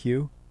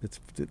NRBQ that's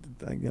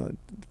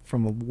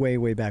from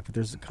way back, but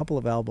there's a couple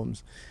of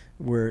albums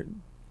where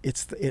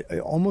it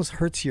almost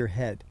hurts your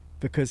head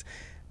because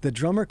the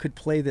drummer could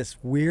play this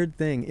weird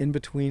thing in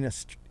between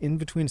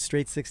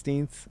straight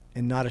 16th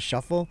and not a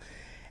shuffle,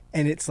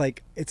 and it's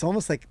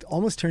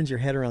almost turns your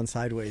head around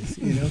sideways,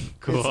 you know.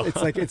 Cool.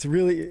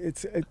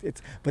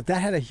 But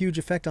that had a huge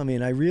effect on me,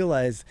 and I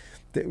realized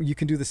that you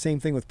can do the same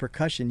thing with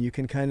percussion. You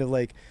can kind of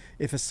like,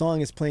 if a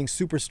song is playing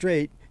super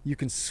straight, you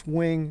can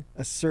swing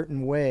a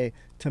certain way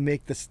to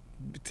make this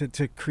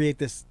to create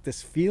this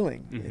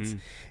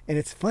feeling. And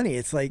it's funny,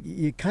 it's like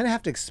you kind of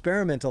have to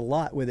experiment a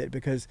lot with it,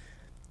 because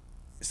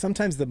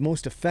sometimes the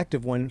most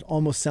effective one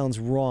almost sounds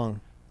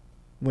wrong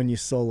when you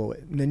solo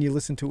it, and then you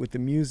listen to it with the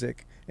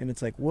music, and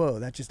it's like, whoa,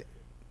 that just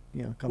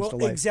comes to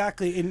life.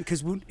 Exactly.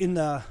 Because in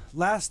the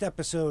last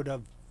episode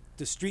of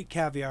the Street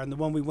Caviar, and the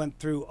one we went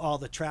through all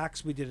the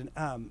tracks we did,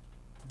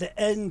 the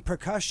end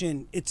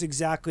percussion, it's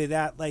exactly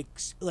that. Like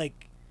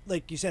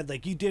you said,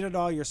 like you did it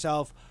all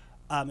yourself.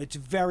 It's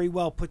very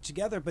well put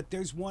together, but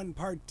there's one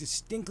part,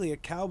 distinctly a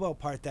cowbell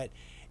part, that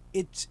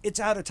it's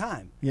out of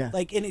time. Yeah.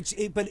 Like, and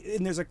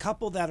and there's a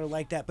couple that are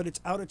like that, but it's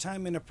out of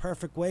time in a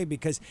perfect way,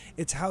 because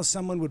it's how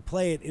someone would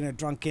play it in a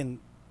drunken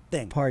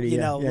thing. Party,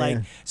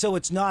 so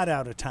it's not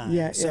out of time.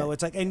 Yeah, so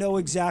it's like, I know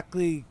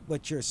exactly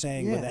what you're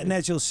saying with that. And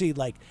as you'll see,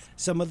 like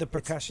some of the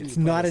percussion, it's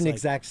not an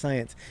exact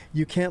science.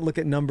 You can't look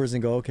at numbers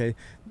and go, okay,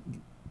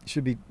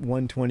 should be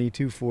 120,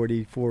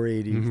 240,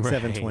 480,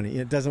 720.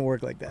 It doesn't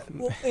work like that.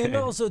 Well, and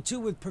also too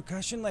with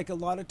percussion, like a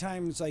lot of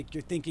times, like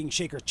you're thinking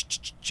shaker,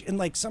 and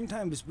like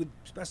sometimes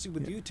especially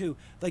with you two,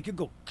 like you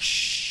go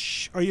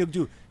or you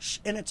do,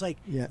 and it's like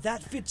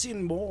that fits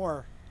in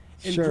more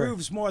and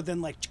grooves more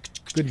than like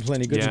good and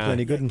plenty, good and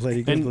plenty, good and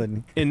plenty, good and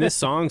plenty. In this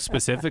song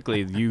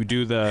specifically, you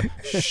do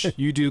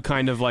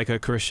kind of like a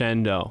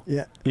crescendo.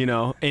 Yeah.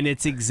 And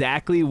it's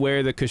exactly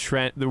where the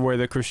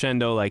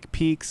crescendo like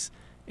peaks.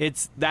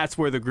 That's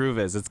where the groove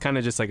is. It's kind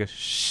of just like a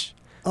shh.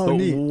 Oh, but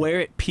neat. where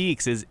it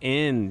peaks is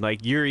in, like,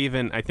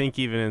 I think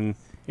even in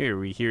here,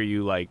 we hear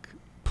you like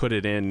put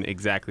it in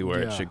exactly where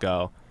it should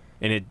go.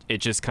 And it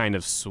just kind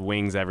of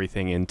swings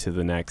everything into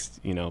the next,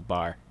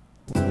 bar.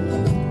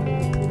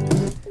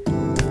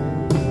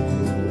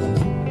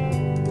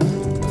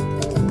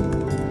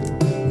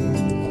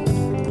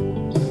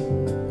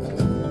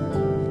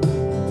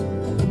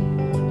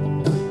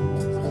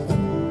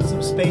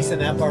 Some space in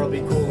that part will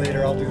be cool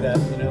later. I'll do that,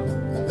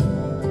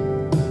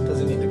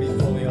 Doesn't need to be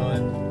fully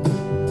on.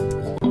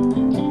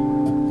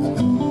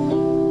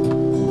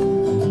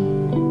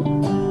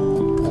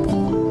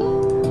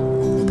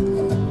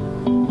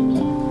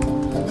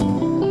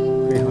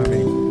 Great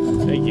harmony.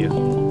 Thank you.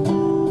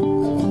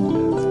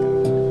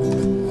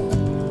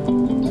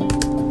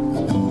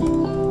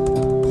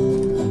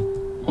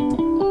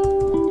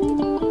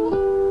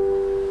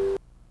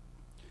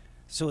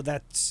 So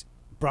that's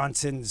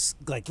Bronson's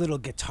like little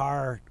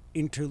guitar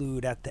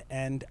interlude at the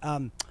end.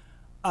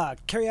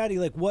 Karyadi,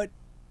 like what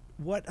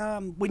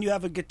when you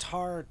have a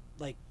guitar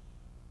like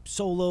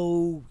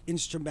solo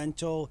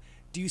instrumental,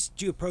 do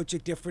you approach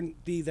it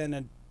differently than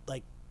a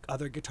like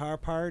other guitar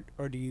part,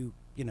 or do you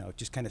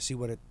just kind of see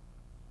what it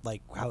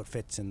like how it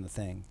fits in the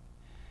thing?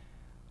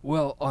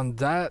 Well, on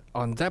that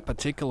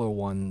particular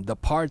one, the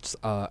parts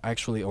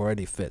actually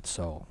already fit.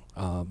 So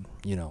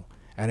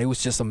and it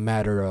was just a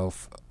matter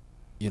of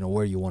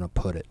where you want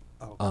to put it.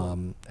 Oh,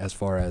 cool. As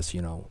far as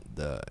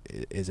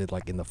is it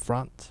like in the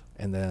front,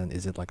 and then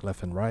is it like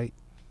left and right?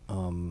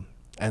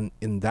 And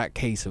in that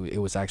case, it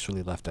was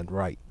actually left and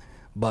right,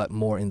 but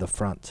more in the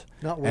front.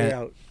 Not way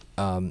out.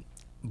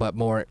 But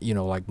more,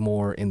 like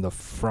more in the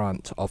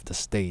front of the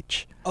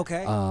stage.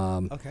 Okay.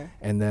 Okay.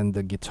 And then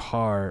the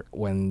guitar,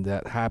 when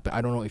that happened,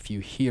 I don't know if you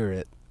hear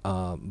it,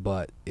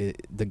 but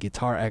the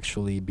guitar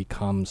actually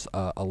becomes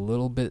a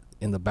little bit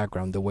in the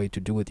background. The way to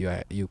do it,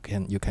 you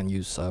can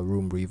use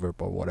room reverb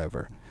or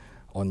whatever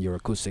on your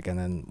acoustic, and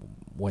then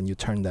when you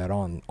turn that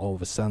on, all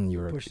of a sudden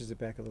pushes it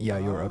back a little. Yeah,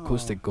 your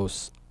acoustic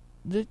goes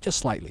just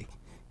slightly,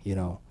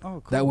 Oh,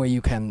 cool. That way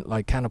you can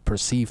like kind of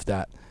perceive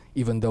that,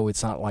 even though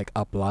it's not like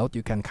up loud,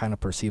 you can kind of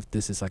perceive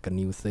this is like a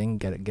new thing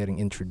getting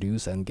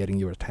introduced and getting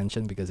your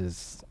attention because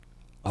it's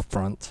up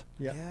front.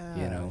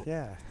 Yeah.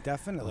 Yeah,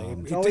 definitely.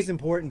 It's always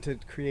important to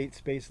create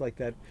space like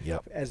that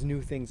Yep. as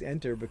new things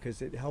enter,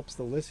 because it helps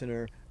the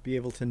listener be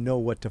able to know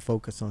what to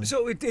focus on.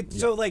 So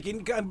so like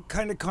I'm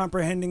kind of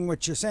comprehending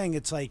what you're saying.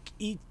 It's like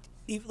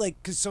like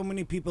because so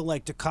many people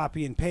like to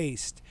copy and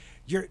paste.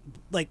 You're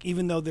like,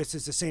 even though this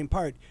is the same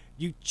part,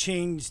 you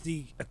change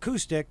the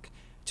acoustic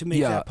to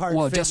make that part.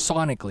 Well, fit. just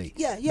sonically.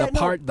 Yeah.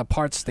 The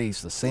part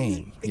stays the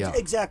same. Yeah.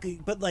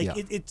 Exactly. But like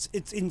Yeah.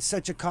 it's in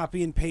such a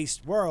copy and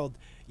paste world.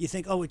 You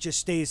think, oh, it just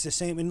stays the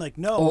same, and like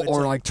no,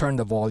 Or like turn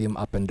the volume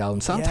up and down.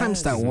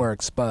 Sometimes that Yes.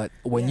 works, but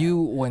when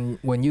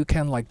you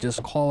can like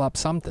just call up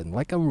something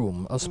like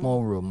a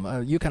small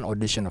room, you can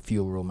audition a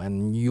few room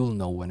and you'll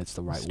know when it's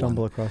the right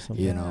Stumble one. across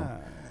something. You know,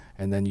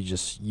 and then you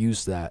just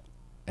use that,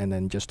 and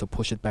then just to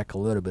push it back a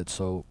little bit,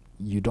 so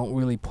you don't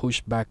really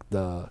push back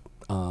the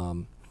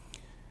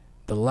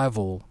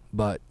level,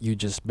 but you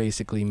just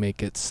basically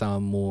make it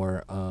sound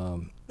more.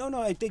 No,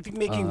 I think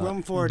making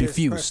room for it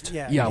diffused. is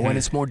Yeah, when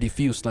it's more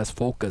diffused, less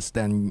focused,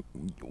 then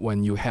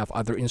when you have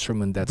other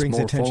instrument that's Brings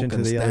more attention to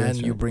focused, the other then you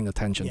instrument. bring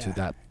attention to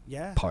that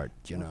Yeah. part,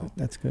 you know.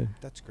 That's good.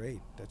 That's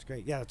great.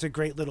 Yeah, it's a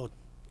great little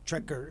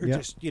trick or Yeah.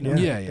 just, you know,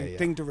 Yeah.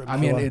 thing to remember. I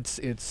mean,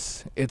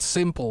 it's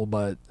simple,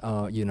 but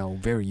you know,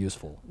 very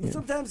useful.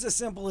 Sometimes the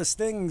simplest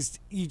things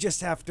you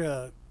just have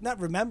to not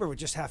remember, but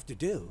just have to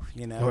do.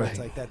 You know, Right. it's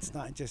like that's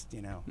not just,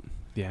 you know.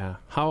 Yeah.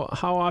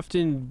 How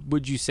often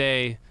would you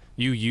say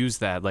you use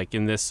that? Like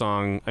in this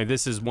song,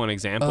 this is one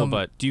example,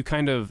 but do you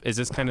is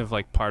this kind of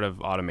like part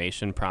of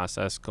automation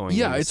process going?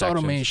 Yeah, into it's sections?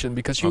 automation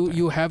because Okay.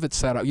 you have it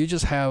set up. You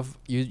just have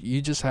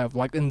you just have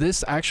like in this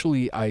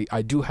actually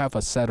I do have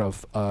a set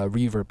of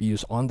reverb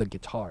used on the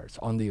guitars,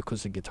 on the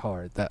acoustic guitar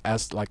that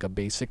as like a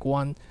basic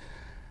one.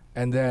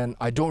 And then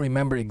I don't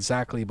remember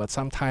exactly, but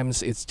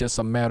sometimes it's just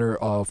a matter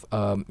of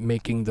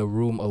making the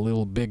room a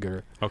little bigger.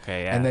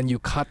 Okay, yeah. And then you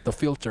cut the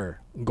filter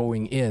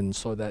going in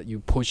so that you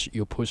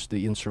push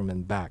the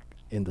instrument back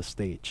in the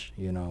stage,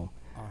 you know.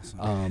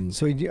 Awesome.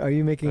 So are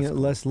you making That's it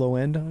cool. less low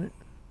end on it?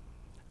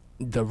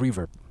 The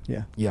reverb.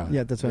 Yeah. Yeah.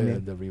 Yeah, that's what I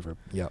mean. The reverb.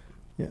 Yeah.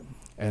 Yeah.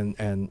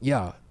 And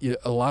yeah,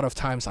 a lot of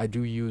times I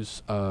do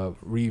use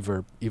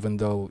reverb, even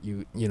though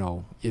you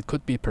know it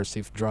could be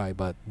perceived dry,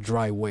 but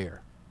dry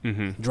where?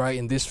 Mm-hmm. Dry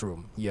in this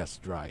room, yes,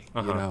 dry.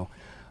 You know,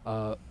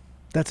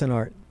 That's an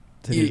art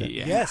to do that.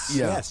 Yes,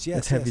 Yeah. yes, yes.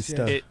 That's heavy yes,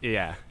 stuff.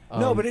 Yeah.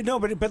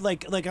 But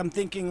like I'm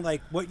thinking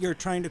like what you're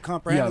trying to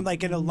comprehend. Yeah.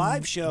 Like in a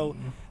live show,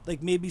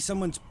 like maybe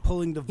someone's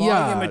pulling the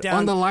volume down.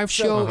 on the live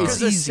show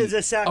because it's easy.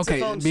 The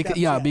saxophone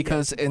steps,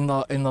 because in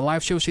the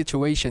live show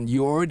situation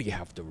you already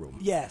have the room.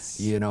 yes,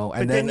 You know,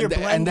 But and then you're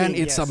and then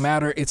blending, it's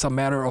yes. a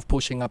matter of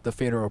pushing up the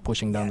fader or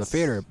pushing down the Yes.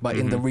 fader. But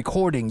in the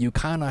recording, you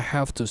kind of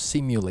have to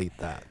simulate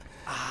that.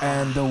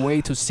 And the way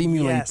to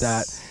simulate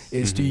that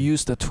is to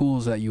use the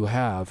tools that you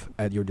have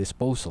at your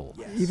disposal.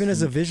 Even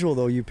as a visual,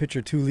 though, you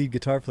picture two lead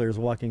guitar players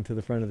walking to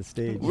the front of the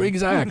stage.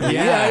 Exactly.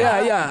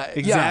 Yeah. Yeah.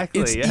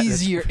 Exactly, It's yeah.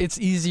 easier. It's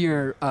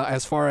easier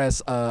as far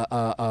as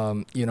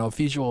you know,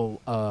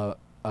 visual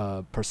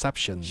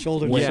perception.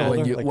 Shoulder to when, shoulder,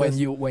 when you like when this.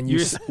 you when you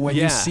You're s- s- when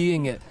yeah. you're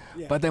seeing it.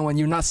 Yeah. But then when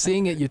you're not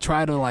seeing it, you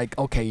try to like,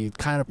 okay, you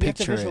kind of You have to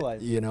picture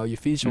visualize it. it. You know, you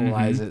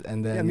visualize it,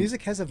 and then Yeah,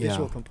 music has a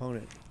visual yeah.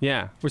 component.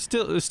 Yeah,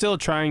 we're still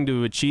trying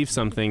to achieve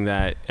something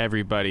that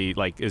everybody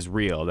like is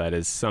real. That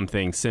is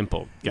something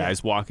simple.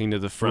 Guys walking to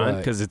the front Right.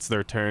 because it's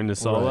their turn to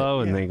solo,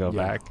 and Yeah. they go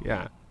Yeah. back.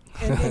 Yeah,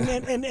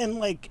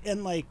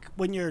 and like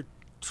when you're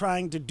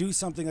trying to do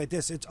something like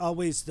this, it's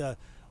always the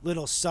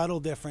little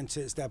subtle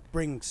differences that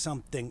bring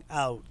something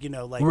out, you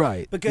know, like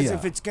Right, because yeah.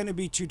 if it's going to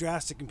be too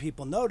drastic and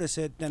people notice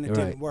it, then it Right.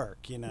 didn't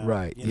work, you know.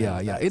 Right. You know,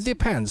 Yeah. that's- It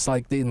depends.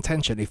 Like the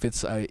intention. If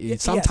it's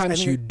yes,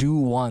 sometimes I mean, you do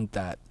want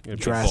that It'd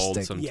be bold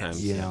drastic.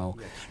 sometimes. You Yeah. know,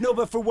 No,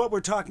 but for what we're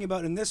talking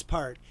about in this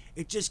part,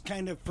 it just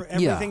kind of for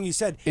everything you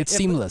said, it's if-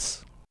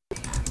 seamless.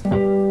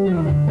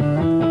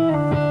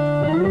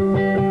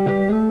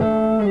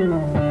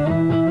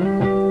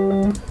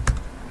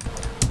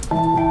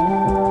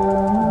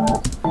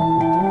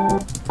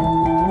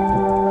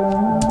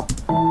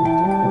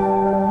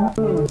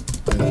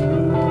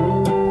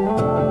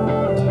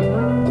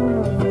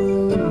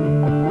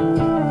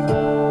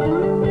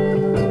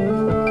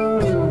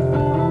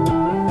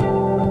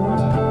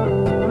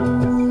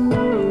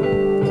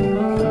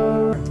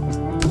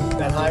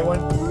 That high one,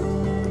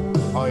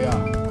 Oh yeah.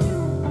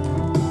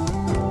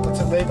 what's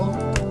it labeled?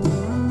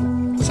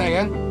 Say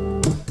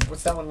again.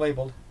 What's that one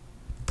labeled?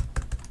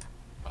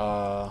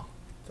 Uh,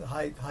 The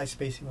high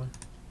spacey one.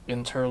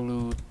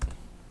 interlude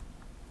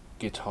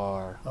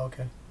guitar. Oh,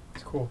 okay,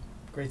 it's cool.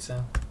 Great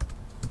sound.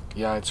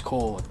 Yeah, it's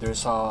cool.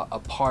 There's a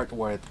part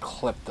where it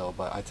clipped though,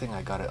 but I think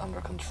I got it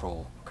under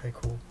control. Okay,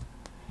 cool.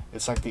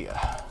 It's like the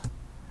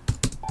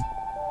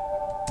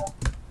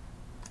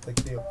Like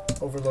the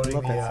overloading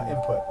Love the that sound.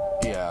 input.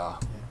 yeah.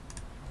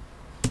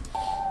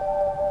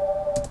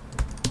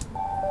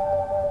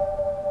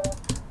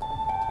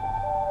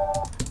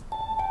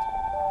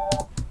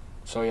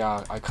 So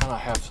yeah, I kind of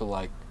have to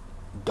like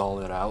dull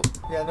it out.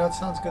 Yeah, no, it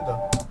sounds good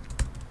though.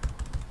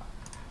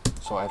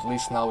 So at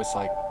least now it's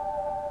like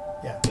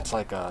Yeah. it's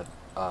like a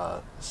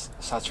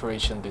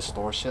saturation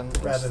distortion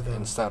Rather than-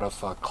 instead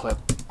of a clip.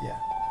 Yeah.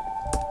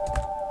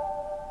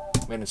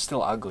 I mean, it's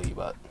still ugly,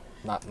 but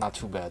not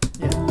too bad.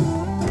 Yeah.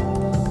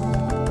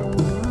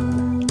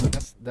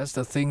 That's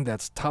the thing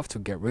that's tough to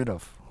get rid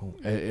of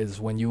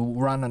is when you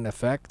run an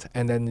effect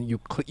and then you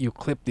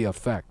clip the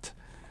effect.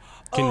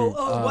 Can- it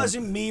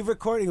wasn't me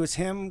recording; it was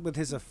him with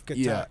his guitar.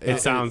 Yeah, it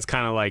sounds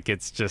kind of like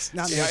it's just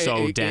Not-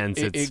 so Yeah, dense.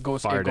 it's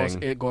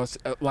farting. It goes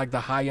like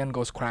the high end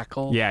goes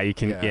crackle. Yeah, you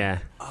can. Yeah. Yeah.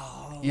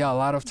 Yeah, a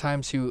lot of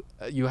times you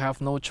have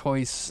no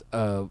choice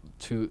to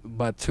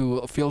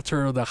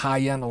filter the high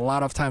end. A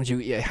lot of times you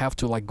have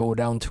to like go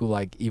down to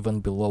like even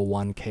below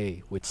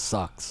 1K, which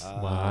sucks.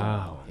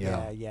 Wow.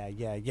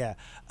 Yeah.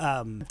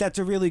 That's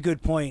a really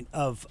good point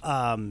of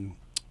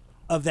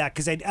that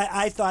because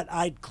I thought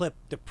I'd clip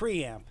the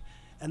preamp,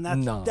 and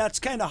No. that's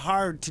kind of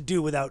hard to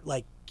do without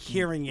like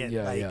hearing it.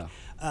 Yeah, like,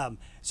 yeah.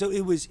 So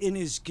it was in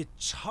his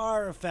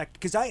guitar effect,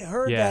 because I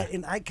heard Yeah. that,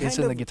 and I kind It's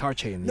of in the guitar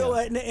chain. no,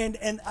 yeah.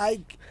 and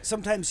I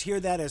sometimes hear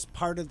that as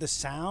part of the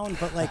sound,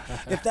 but like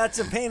if that's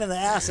a pain in the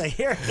ass, I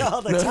hear it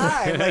all the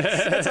time. Like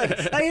it's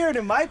like I hear it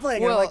in my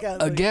playing. Well, I'm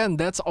like, again,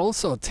 that's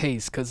also a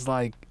taste, because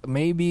like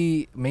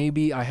maybe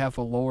I have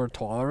a lower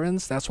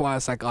tolerance. That's why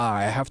it's like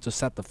I have to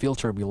set the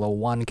filter below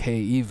 1K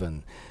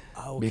even,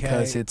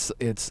 because it's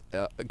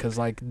because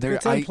like there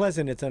It's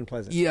unpleasant. It's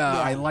unpleasant. yeah, Yeah.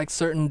 I like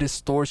certain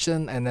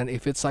distortion, and then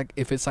if it's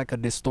like a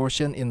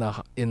distortion in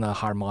the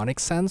harmonic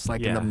sense,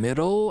 like in the Yeah.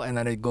 middle, and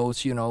then it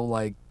goes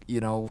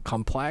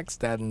complex,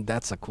 then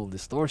that's a cool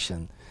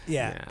distortion.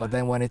 yeah. But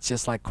then when it's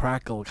just like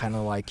crackle, kind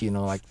of like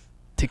like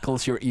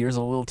tickles your ears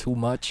a little too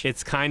much.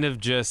 It's kind of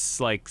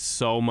just like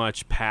so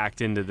much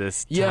packed into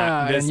this.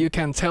 Yeah, this, and you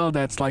can tell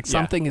that's like Yeah.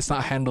 something is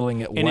not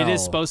handling it and well. it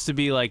is supposed to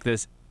be like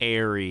this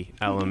airy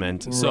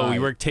element. So we Right.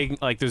 were taking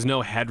like there's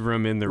no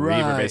headroom in the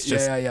right. reverb. It's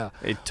just yeah.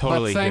 it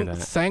totally But hear that.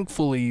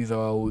 thankfully,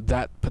 though,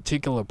 that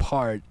particular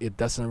part, it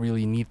doesn't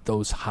really need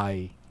those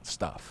high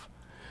stuff.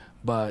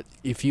 But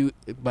if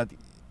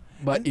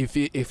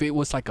it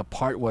was like a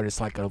part where it's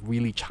like a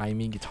really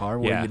chimey guitar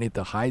where Yeah. you need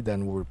the high,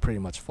 then we're pretty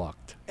much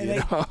fucked. And you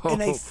know?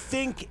 I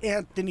think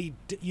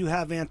you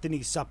have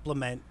Anthony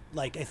supplement.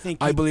 Like I think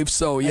I believe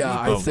so. and Yeah, he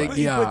I puts- think.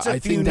 he Yeah, puts a I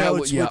few think that notes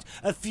would. Yeah, with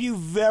a few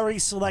very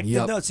selective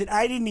Yep. notes that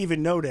I didn't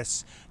even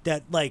notice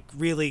that like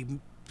really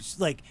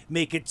like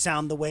make it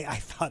sound the way I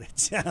thought it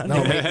sounded.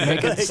 no,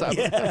 make it. Like, sound-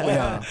 yeah.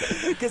 yeah.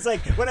 Because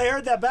like when I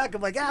heard that back,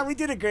 I'm like, we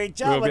did a great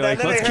job. We'll be And like,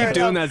 then I let's keep heard,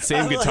 doing that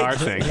same I'm guitar like,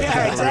 thing.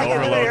 Yeah, exactly. And then I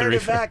Overload the heard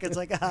it reverb. back. It's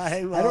like, I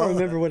don't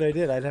remember what I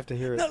did. I'd have to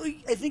hear it. No,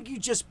 I think you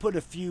just put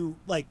a few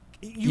like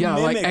you Yeah,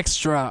 mimic. like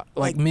extra,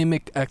 like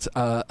mimic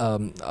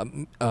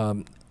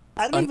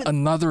I don't even.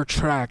 another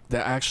track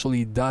that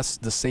actually does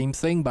the same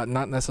thing, but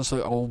not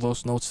necessarily all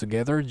those notes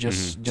together.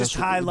 Just Just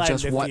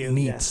highlighted a what few,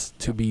 needs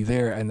to be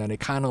there, and then it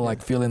kind of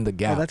like fill in the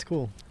gap. Oh, that's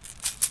cool.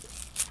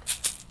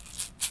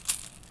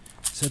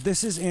 So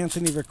this is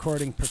Anthony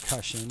recording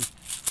percussion,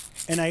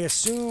 and I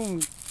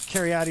assume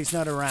Karyadi's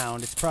not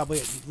around. It's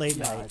probably at late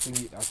night. think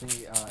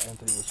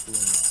Anthony was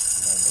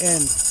doing.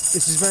 And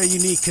this is very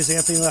unique because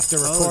Anthony left a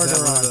recorder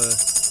on.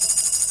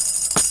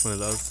 One of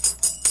those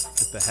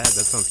with the head.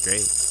 That sounds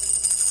great.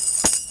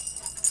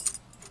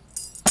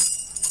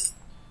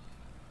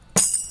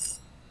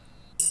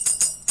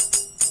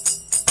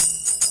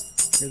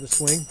 Hear the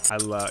swing? I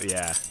love.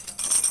 Yeah.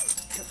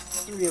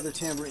 3 other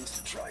tambourines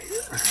to try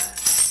here.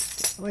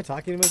 Am I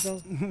talking to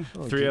myself?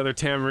 Oh, Three other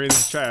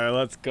tambourines to try. All right,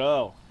 let's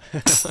go.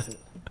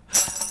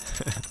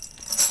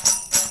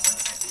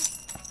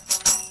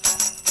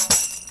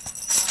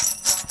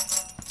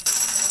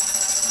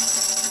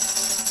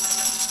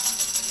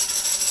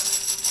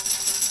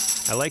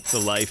 I like the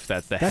life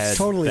that the That's head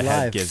totally the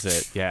head live. gives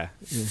it. Yeah.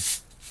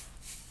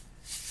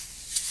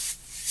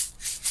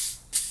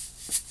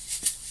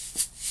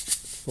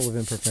 Full of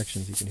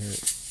imperfections, you can hear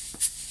it.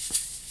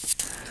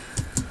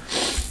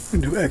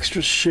 Do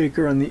extra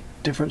shaker on the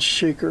different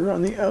shaker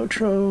on the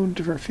outro,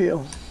 different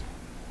feel.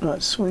 Not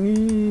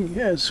swingy,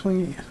 yeah,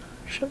 swingy.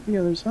 Shut the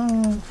others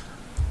off.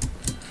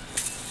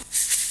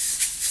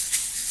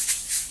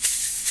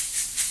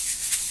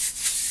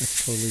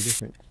 That's totally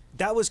different.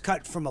 That was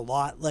cut from a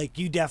lot. Like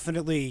you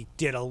definitely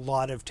did a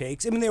lot of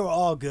takes. I mean, they were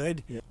all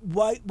good. Yeah.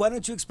 Why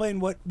don't you explain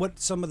what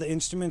some of the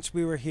instruments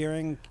we were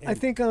hearing? I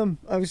think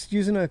I was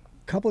using a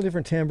couple of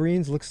different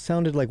tambourines.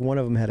 Sounded like one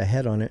of them had a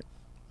head on it.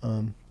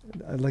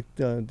 I like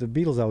the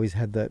Beatles always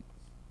had that.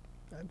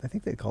 I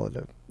think they call it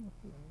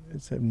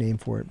it's a name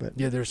for it, but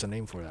Yeah, there's a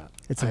name for that.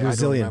 it's a I don't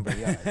Brazilian. remember,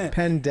 yeah.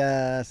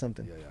 Penda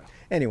something. Yeah.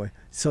 Anyway,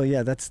 so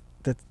yeah, that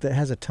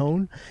has a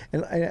tone,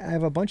 and I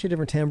have a bunch of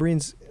different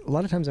tambourines. A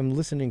lot of times I'm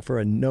listening for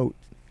a note,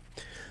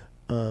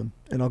 and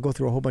I'll go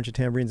through a whole bunch of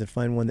tambourines and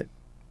find one that,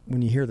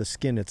 when you hear the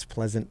skin, it's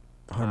pleasant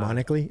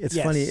harmonically. It's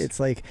Yes. funny. It's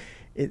like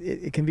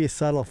it can be a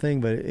subtle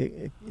thing, but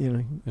it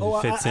Oh,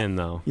 It fits in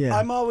though. yeah.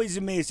 I'm always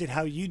amazed at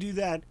how you do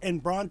that.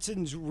 And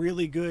Bronson's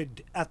really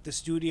good at the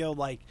studio.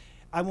 Like,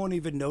 I won't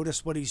even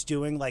notice what he's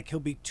doing. Like, he'll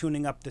be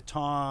tuning up the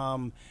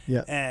tom.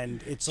 Yeah.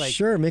 And it's like,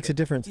 sure, it makes a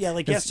difference. yeah,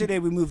 like It's- yesterday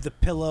we moved the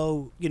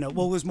pillow,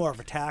 well, it was more of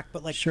a tack,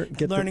 but like Sure,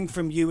 get the- learning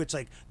from you, it's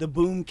like the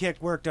boom kick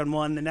worked on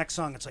one. The next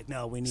song, it's like,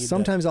 no, we need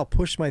Sometimes I'll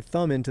push my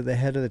thumb into the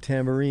head of the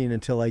tambourine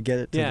until I get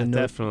it to Yeah, the note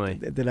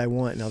definitely. that I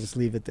want, and I'll just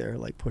leave it there,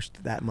 like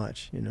pushed that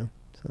much,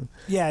 So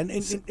Yeah, and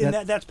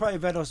that- that's probably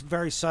a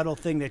very subtle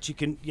thing that you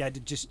can, to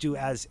just do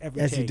as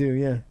every as take. you do,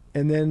 yeah.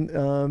 And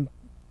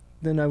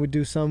then I would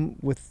do some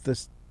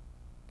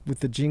with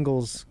the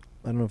jingles.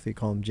 I don't know if they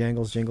call them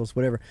jingles,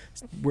 whatever,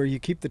 where you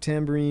keep the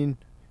tambourine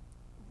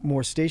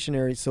more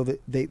stationary so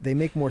that they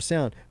make more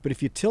sound. But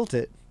if you tilt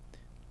it,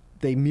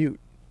 they mute.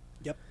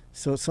 Yep.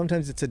 So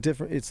sometimes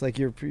it's like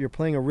you're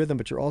playing a rhythm,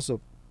 but you're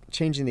also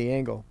changing the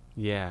angle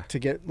Yeah. to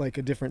get like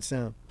a different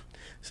sound.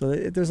 So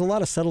there's a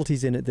lot of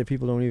subtleties in it that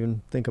people don't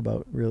even think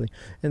about, really.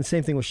 And the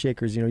same thing with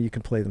shakers. You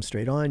can play them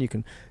straight on.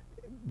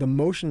 The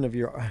motion of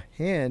your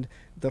hand,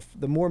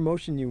 the more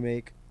motion you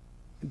make,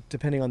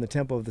 depending on the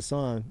tempo of the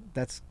song,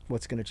 that's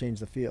what's going to change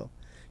the feel.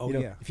 Oh, you know,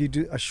 yeah. if you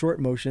do a short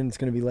motion, it's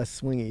going to be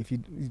less swingy. If you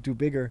do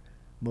bigger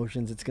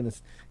motions, it's going to,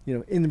 you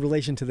know, in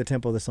relation to the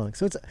tempo of the song.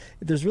 So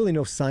there's really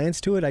no science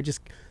to it. I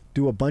just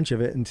do a bunch of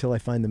it until I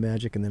find the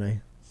magic, and then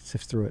I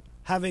sift through it.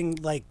 Having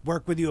like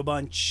worked with you a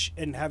bunch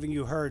and having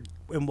you heard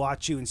and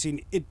watch you and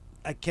seen it,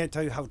 I can't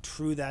tell you how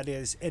true that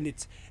is. And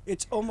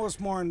it's almost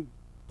more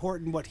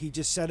important what he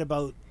just said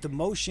about the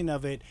motion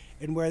of it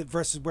and where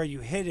versus where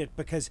you hit it,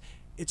 because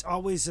it's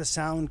always a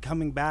sound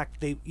coming back.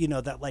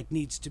 That like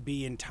needs to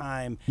be in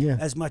time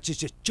as much as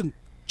just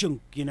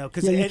junk, you know.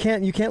 Because you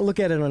can't look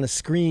at it on a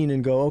screen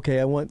and go, okay,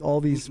 I want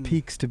all these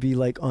peaks to be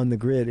like on the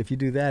grid. If you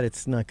do that,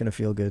 it's not going to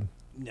feel good.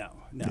 No.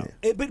 Yeah.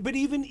 But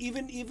even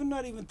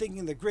not even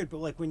thinking the grid, but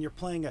like when you're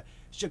playing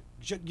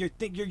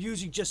you're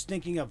usually just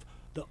thinking of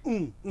the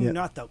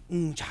not the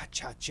cha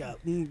cha cha,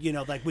 you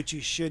know, like what you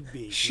should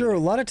be. Sure. A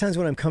lot of times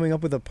when I'm coming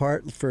up with a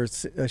part for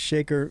a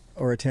shaker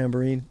or a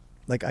tambourine,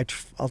 like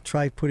I'll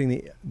try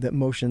putting the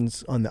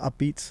motions on the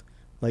upbeats,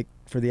 like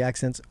for the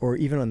accents, or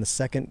even on the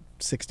second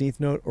 16th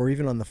note, or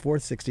even on the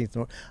fourth 16th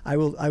note. I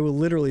will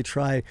literally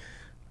try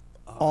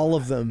all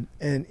of them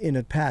and in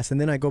a pass, and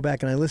then I go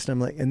back and I listen. I'm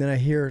like, and then I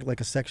hear like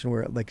a section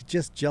where it like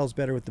just gels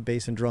better with the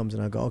bass and drums,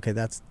 and I'll go, okay,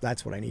 that's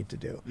what I need to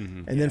do.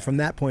 And then from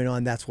that point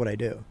on, that's what I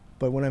do.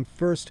 But when I'm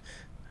first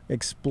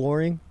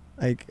exploring,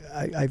 I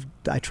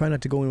try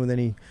not to go in with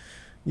any,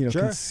 you know,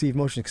 conceived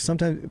motion, because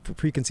sometimes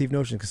preconceived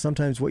notion, because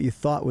sometimes what you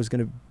thought was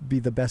going to be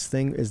the best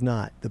thing is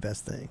not the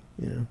best thing,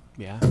 you know.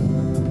 Yeah.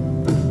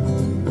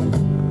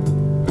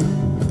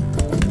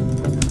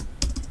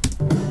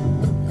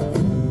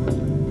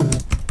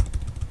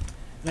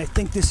 And I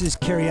think this is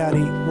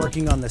Karyadi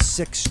working on the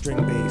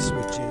 6-string bass,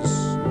 which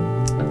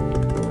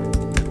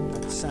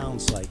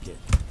sounds like it.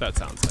 That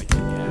sounds like it,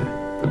 yeah.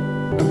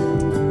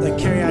 Like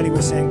Karyadi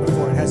was saying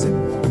before, it's in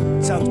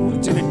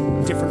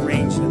a different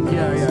range than the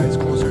bass. It's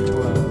closer to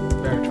a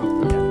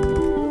baritone.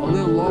 Yeah. A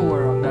little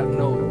lower on that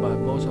note, but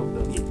most of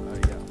them,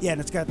 Yeah,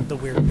 and it's got the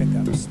weird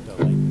pickups, the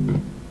like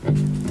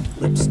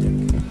lipstick.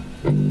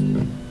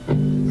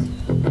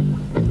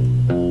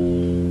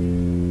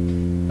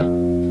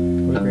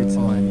 What a great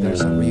song. and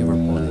there's some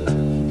reverb on it.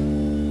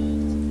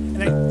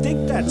 And I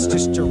think that's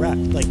just direct,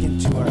 like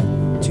into our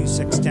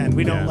 2-6-10.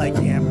 We don't like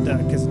amp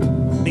that because it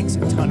makes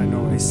a ton of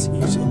noise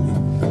usually.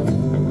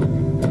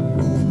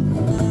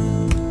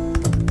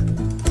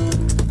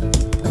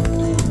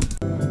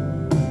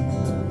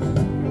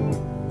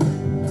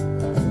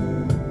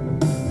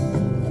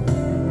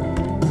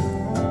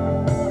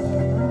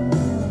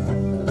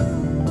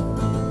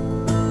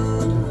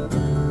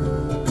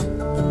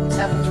 What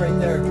happens right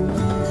there?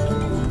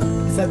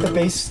 Is that the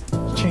bass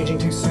changing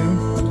too soon?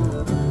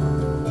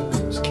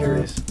 Just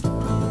curious.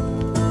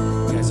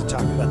 You guys are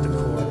talking about the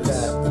chords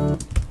on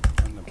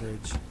the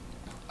bridge.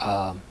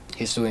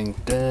 He's doing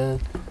dun,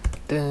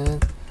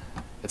 dun.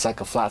 It's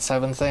like a flat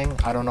 7 thing.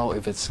 I don't know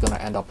if it's gonna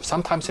end up.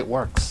 Sometimes it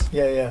works.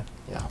 Yeah.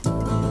 Yeah.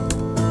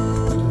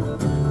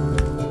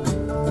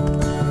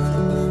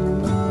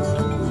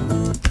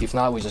 If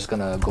not, we're just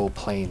gonna go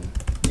plain.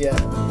 Yeah.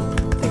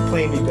 I think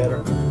plain be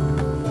better.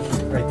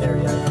 Right there,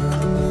 yeah.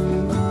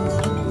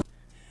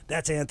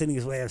 That's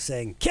Anthony's way of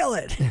saying, kill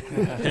it!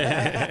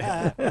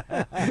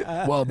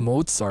 Well,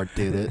 Mozart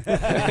did it.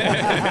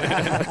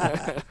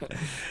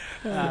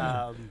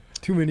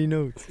 Too many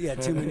notes. Yeah,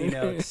 too many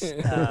notes.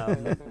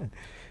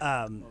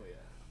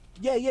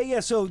 Yeah.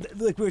 So,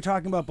 like we were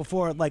talking about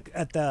before, like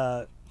it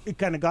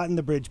kind of got in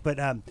the bridge, but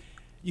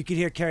you could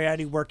hear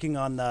Karyadi working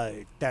on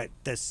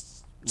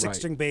this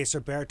 6-string bass or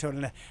baritone,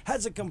 and it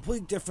has a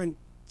complete different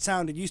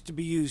sound. It used to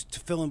be used to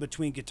fill in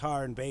between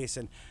guitar and bass,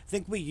 and I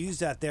think we use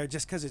that there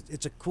just because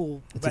it's a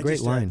cool. It's a great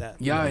line.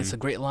 Yeah, it's a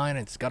great line.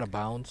 It's got a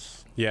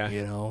bounce. Yeah.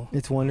 You know.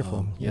 It's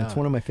wonderful. Yeah. It's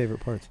one of my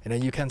favorite parts. And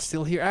then you can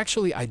still hear.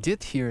 Actually, I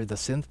did hear the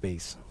synth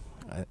bass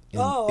in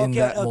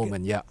that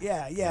moment. Yeah.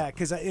 Yeah.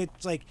 Because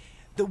it's like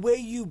the way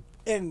you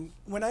and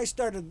when I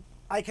started,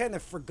 I kind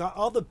of forgot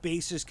all the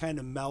basses kind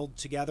of meld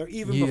together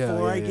even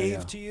before I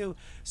gave to you.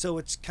 So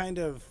it's kind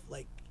of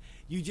like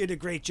you did a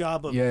great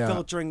job of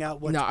filtering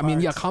out what. No, I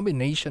mean,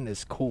 combination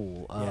is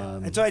cool.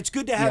 And so it's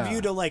good to have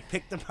you to like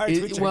pick the parts.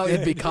 Which are good.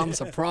 It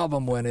becomes a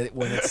problem when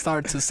it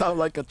starts to sound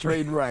like a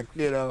train wreck,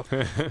 you know.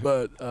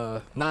 But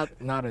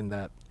not in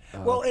that.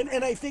 Well,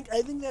 and I think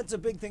that's a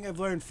big thing I've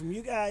learned from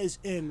you guys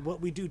in what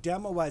we do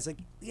demo-wise. Like,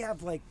 we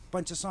have, like, a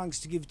bunch of songs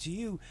to give to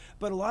you,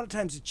 but a lot of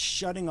times it's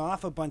shutting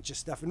off a bunch of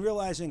stuff and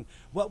realizing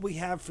what we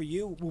have for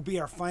you will be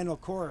our final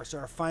chorus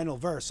or our final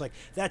verse. Like,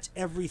 that's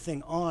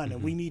everything on,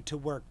 and we need to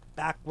work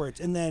backwards.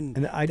 And then...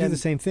 And I do the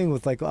same thing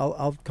with, like,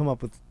 I'll come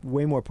up with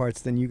way more parts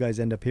than you guys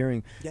end up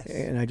hearing,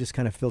 and I just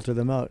kind of filter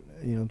them out.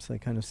 You know, it's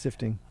like kind of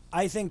sifting.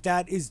 I think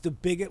that is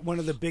one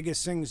of the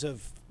biggest things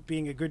of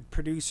being a good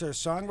producer,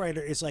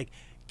 songwriter, is, like,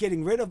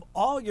 getting rid of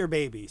all your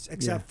babies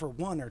except for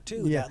one or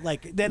two. Yeah. That,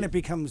 like then it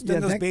becomes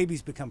then those that-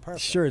 babies become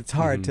perfect. Sure, it's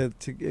hard to.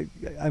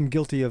 I'm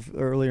guilty of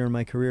earlier in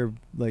my career,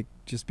 like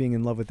just being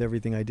in love with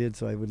everything I did,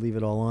 so I would leave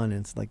it all on,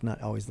 and it's like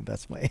not always the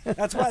best way.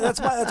 That's why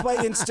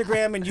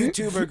Instagram and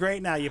YouTube are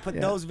great now. You put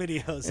those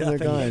videos And up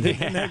they're gone.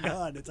 and they're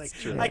gone. It's like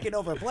I can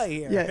overplay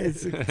here. Yeah,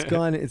 it's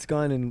gone. It's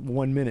gone in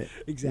 1 minute.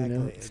 Exactly, You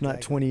know? It's not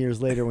exactly. 20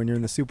 years later when you're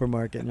in the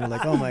supermarket and you're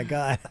like, oh my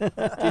god.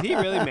 Did he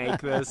really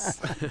make this?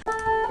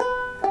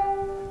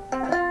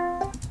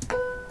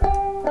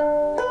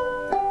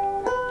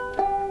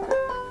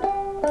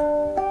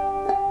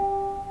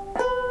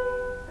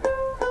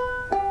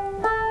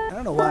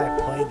 I don't know why I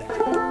play that,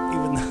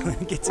 even though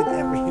it gets in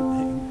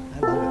everything. I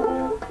love it.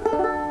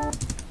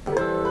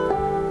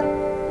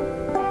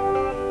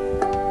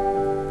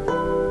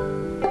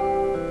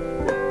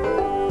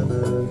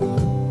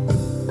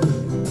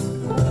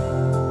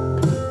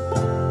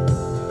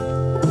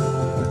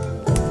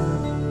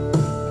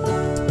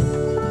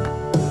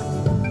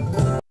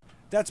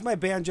 That's my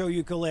banjo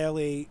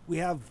ukulele. I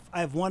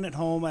have one at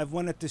home. I have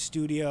one at the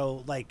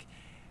studio. Like,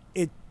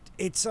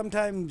 it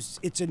sometimes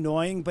it's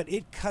annoying, but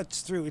it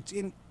cuts through. It's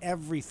in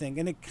everything,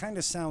 and it kind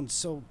of sounds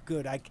so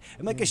good. I'm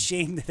like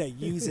ashamed that I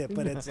use it,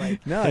 but it's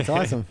like No, it's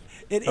awesome.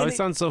 It always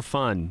sounds so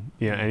fun.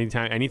 Yeah,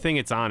 anything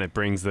it's on, it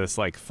brings this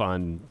like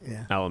fun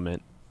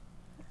element.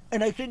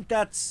 And I think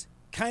that's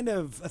kind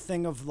of a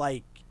thing of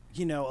like,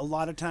 you know, a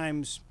lot of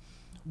times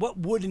what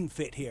wouldn't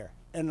fit here,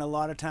 and a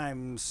lot of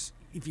times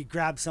if you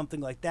grab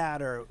something like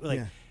that or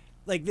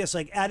like this,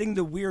 like adding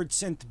the weird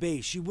synth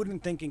bass, you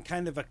wouldn't think in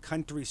kind of a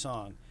country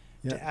song.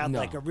 To add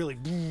like a really,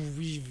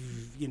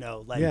 you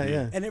know, like,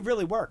 and it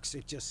really works.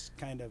 It just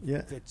kind of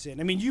fits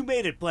in. I mean, you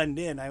made it blend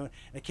in. I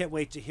can't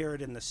wait to hear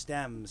it in the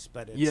stems.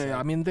 But it's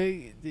I mean,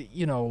 they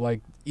you know,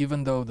 like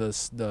even though the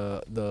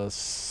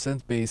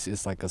synth bass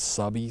is like a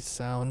subby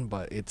sound,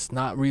 but it's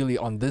not really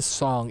on this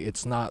song.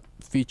 It's not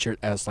featured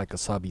as like a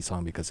subby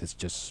song because it's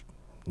just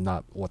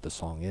not what the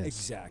song is.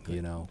 Exactly.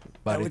 You know,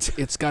 but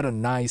it's got a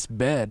nice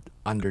bed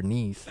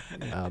underneath.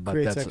 But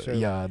Creates that's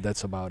extra.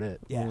 that's about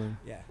it. Yeah.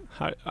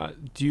 How,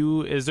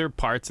 is there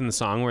parts in the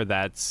song where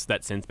that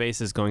synth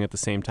bass is going at the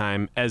same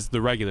time as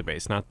the regular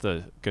bass, not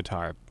the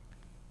guitar,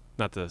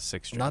 not the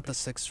six string? Not the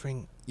six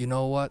string. You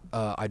know what?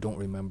 I don't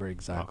remember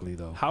exactly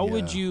though. How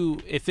would you,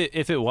 if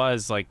it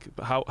was like,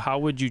 how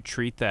would you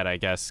treat that? I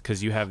guess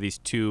because you have these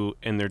two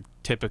and they're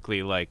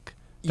typically like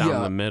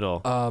down the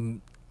middle.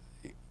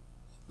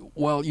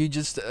 Well, you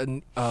just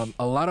a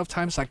lot of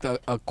times like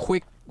a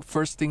quick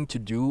first thing to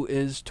do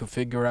is to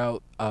figure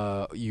out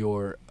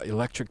your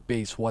electric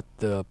bass, what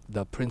the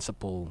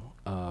principal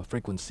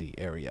frequency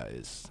area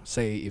is.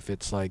 Say if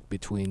it's like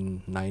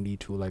between 90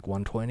 to like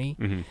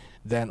 120,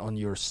 then on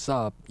your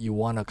sub you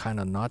want to kind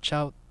of notch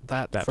out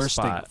that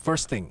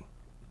first thing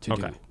to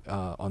do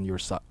on your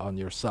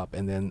sub,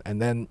 and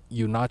then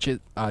you notch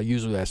it.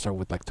 Usually I start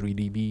with like 3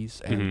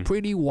 dBs and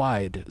pretty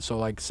wide. So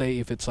like say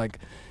if it's like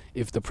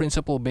if the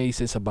principal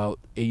bass is about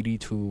 80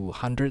 to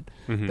 100,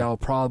 that'll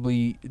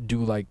probably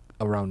do like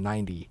around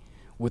 90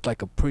 with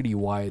like a pretty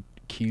wide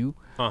Q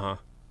on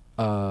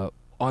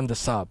the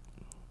sub.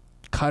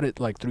 Cut it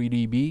like 3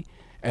 dB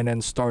and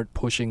then start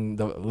pushing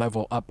the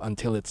level up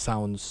until it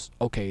sounds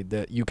okay,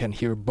 that you can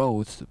hear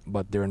both,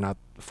 but they're not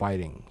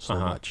fighting so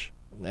much.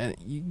 And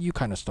you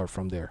kind of start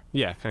from there.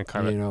 Yeah, kind of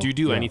carve it. Do you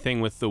do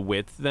anything with the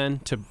width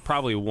then to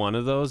probably one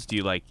of those? Do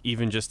you like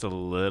even just a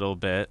little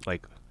bit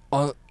like?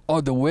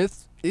 The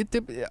width.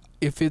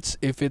 If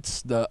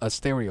it's a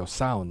stereo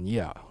sound,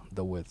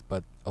 the width.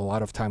 But a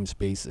lot of times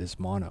bass is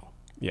mono.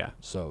 Yeah.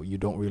 So you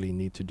don't really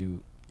need to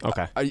do.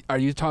 Okay. Are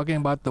you talking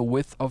about the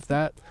width of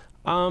that?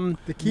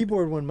 The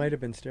keyboard one might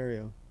have been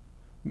stereo.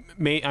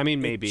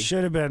 Maybe.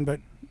 Should have been,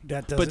 but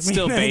that doesn't. But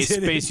still, mean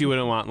bass you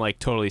wouldn't want like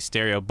totally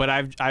stereo. But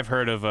I've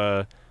heard of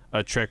a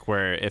trick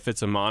where if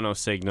it's a mono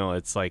signal,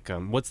 it's like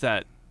what's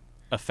that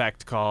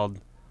effect called?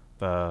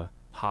 The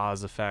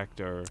Haas effect,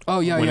 or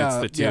when it's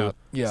the two.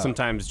 Yeah.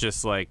 Sometimes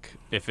just like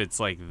if it's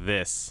like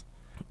this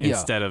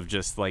instead of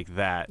just like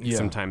that,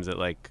 sometimes it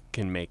like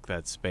can make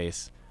that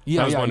space.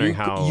 Yeah, I was wondering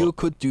how you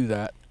could do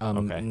that.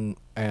 And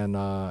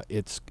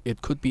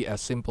it could be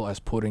as simple as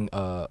putting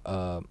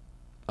a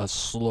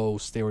slow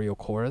stereo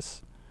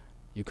chorus.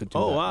 You could do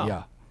that. Wow.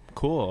 Yeah.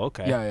 Cool.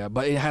 Okay. Yeah,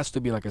 but it has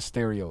to be like a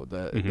stereo.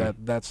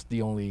 That's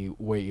the only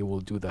way it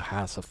will do the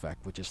Haas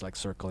effect, which is like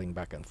circling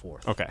back and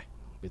forth. Okay.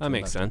 That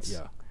makes sense.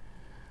 Yeah.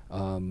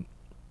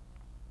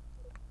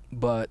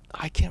 But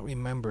I can't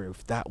remember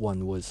if that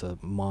one was a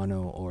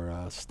mono or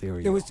a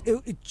stereo.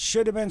 It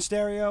should have been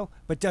stereo,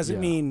 but doesn't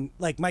mean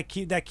like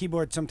that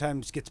keyboard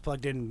sometimes gets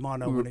plugged in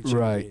mono when it should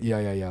right. be.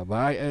 Yeah.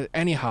 But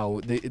anyhow,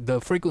 the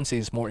frequency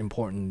is more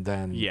important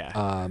than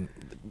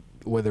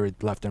whether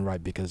it's left and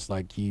right, because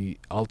like you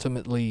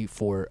ultimately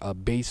for a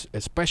bass,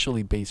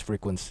 especially bass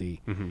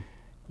frequency,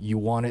 you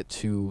want it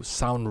to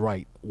sound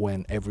right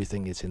when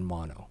everything is in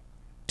mono.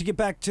 To get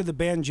back to the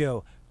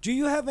banjo, do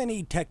you have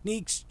any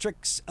techniques,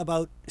 tricks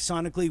about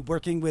sonically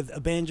working with a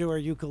banjo or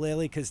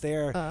ukulele? Because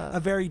they're a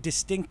very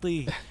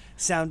distinctly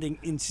sounding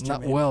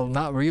instrument.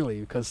 Not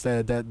really, because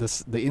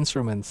the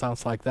instrument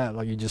sounds like that.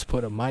 Like you just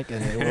put a mic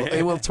and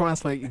it will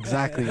translate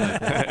exactly like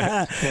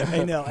that.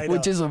 I know.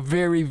 Which is a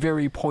very,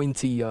 very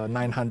pointy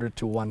 900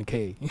 to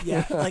 1K.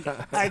 Yeah, like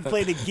I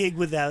played a gig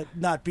without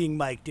not being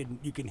mic'd, and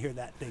you can hear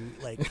that thing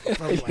like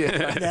from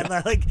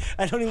that. Like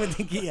I don't even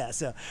think. Yeah,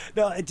 so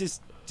no, it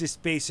just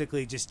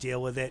basically just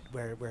deal with it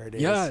where it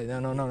is. Yeah,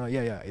 no.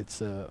 Yeah.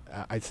 It's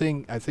I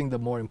think the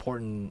more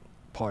important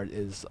part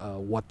is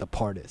what the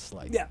part is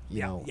like.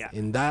 Yeah.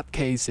 In that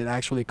case, it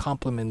actually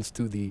complements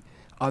to the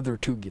other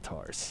two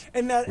guitars,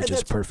 which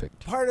is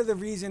perfect. Part of the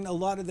reason a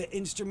lot of the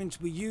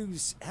instruments we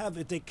use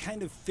they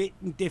kind of fit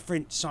in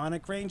different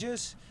sonic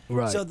ranges.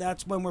 Right. So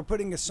that's when we're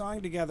putting a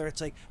song together,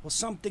 it's like, well,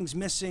 something's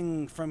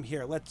missing from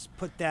here. Let's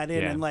put that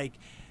in. And like,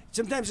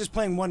 sometimes just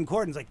playing one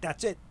chord and it's like,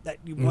 that's it. That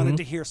you wanted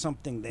to hear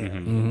something there.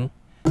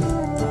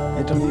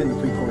 I don't need it in the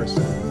pre-chorus.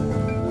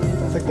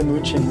 That's like the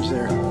mood change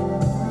there.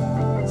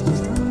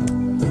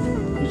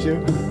 You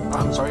too?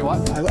 I'm sorry,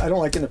 what? I don't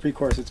like it in the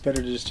pre-chorus. It's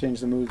better to just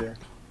change the mood there.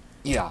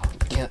 Yeah,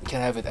 can't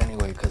have it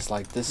anyway, because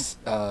like this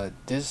I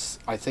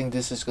think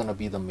this is gonna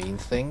be the main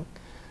thing,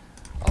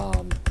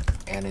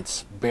 and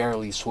it's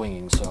barely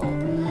swinging, so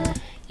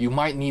you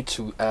might need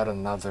to add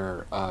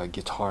another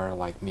guitar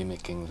like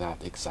mimicking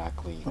that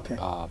exactly. Okay.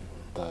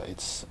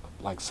 It's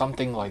like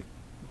something like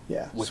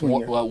with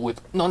swingier. more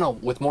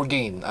with more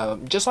gain,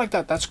 just like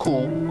that. That's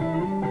cool.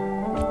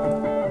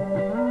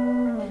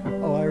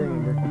 Oh, I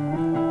remember.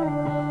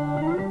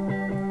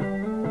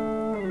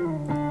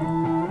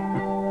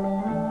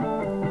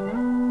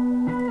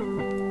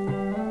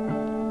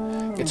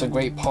 It's a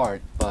great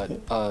part, but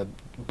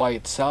by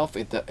itself,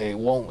 it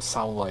won't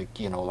sound like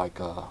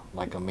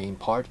like a main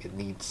part. It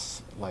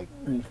needs like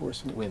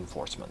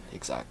reinforcement,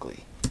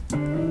 exactly.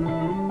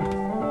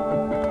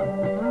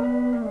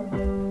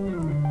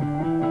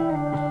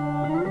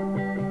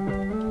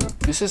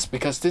 This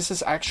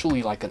is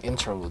actually like an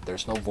interlude.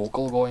 There's no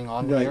vocal going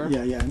on here.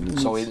 Yeah.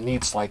 So it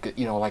needs like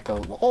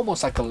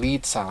almost like a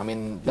lead sound. I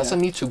mean, doesn't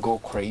need to go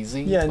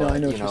crazy. Yeah, but, no, I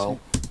know what you're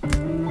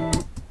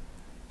saying.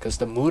 Because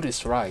the mood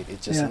is right.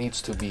 It just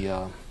needs to be.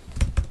 You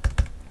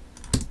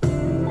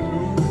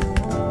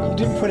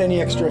didn't put any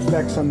extra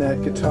effects on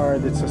that guitar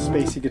that's a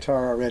spacey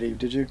guitar already,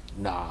 did you?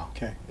 Nah.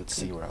 Okay. It's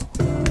 0.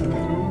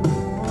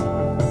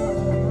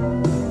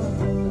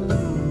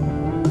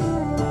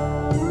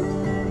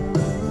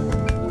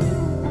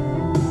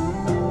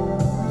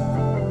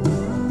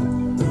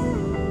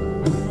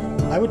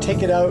 I would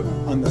take it out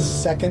on the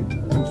 2nd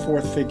and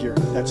 4th figure,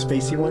 that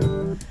spacey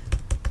one.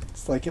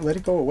 It's like, let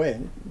it go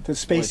away. The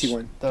spacey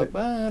one.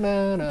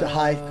 The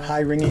high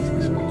ringing.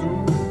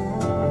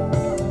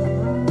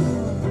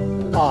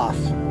 Off.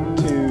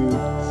 2,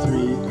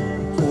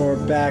 3, 4,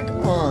 back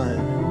on.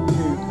 2,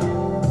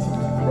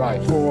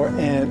 right. 4,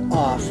 and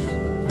off.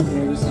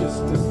 There's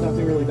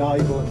nothing really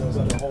valuable in those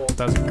other holes.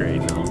 That's a great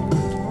note.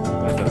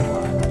 That does a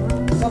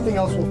lot. Something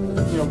else will,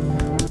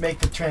 make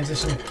the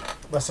transition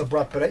less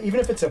abrupt. But even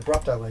if it's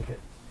abrupt, I like it.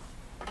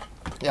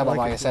 Yeah, but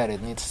like I said,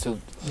 it needs to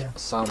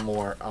sound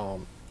more.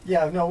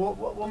 Yeah, no,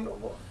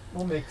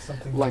 we'll make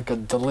something like a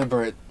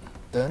deliberate.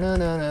 That's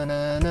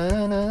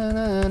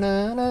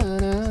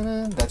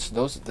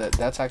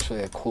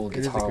actually a cool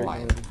guitar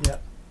line. Yeah.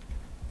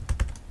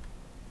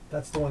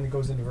 That's the one that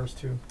goes into verse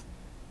 2.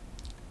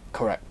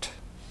 Correct.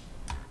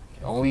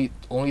 Okay.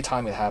 Only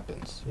time it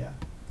happens. Yeah.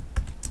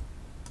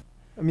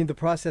 I mean, the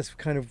process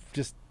kind of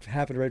just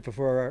happened right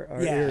before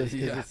our ears.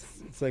 Yeah.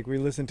 It's like we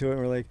listened to it and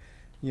we're like,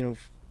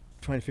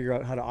 trying to figure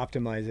out how to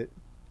optimize it,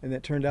 and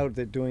it turned out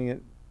that doing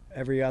it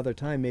every other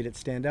time made it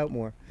stand out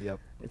more. Yep.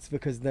 It's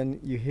because then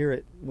you hear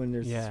it when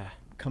there's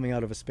coming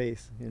out of a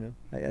space.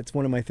 That's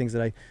one of my things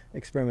that I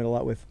experiment a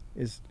lot with.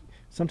 Is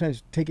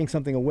sometimes taking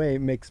something away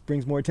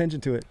brings more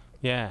attention to it.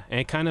 Yeah, and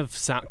it kind of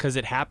because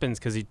it happens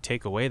because you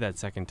take away that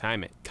second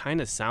time. It kind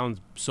of sounds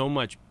so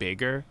much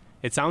bigger.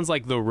 It sounds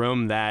like the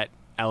room that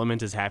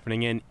element is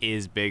happening in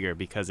is bigger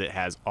because it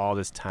has all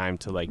this time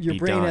to like your be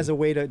brain done. has a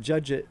way to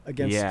judge it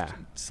against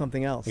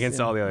something else. Against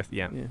all the other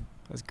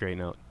That's a great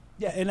note.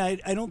 Yeah, and I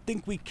don't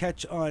think we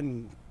catch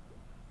on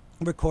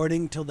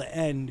recording till the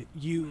end,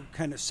 you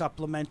kind of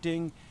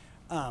supplementing.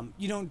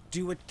 You don't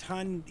do a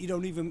ton.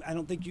 I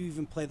don't think you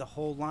even play the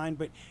whole line,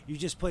 but you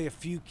just play a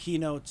few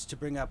keynotes to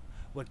bring up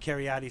what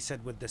Karyadi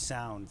said with the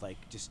sound,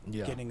 like just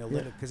getting a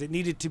little, because it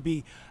needed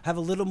to have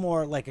a little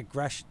more like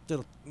aggression,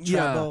 little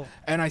treble.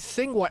 And I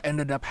think what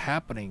ended up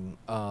happening,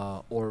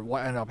 or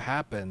what ended up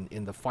happening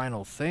in the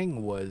final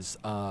thing was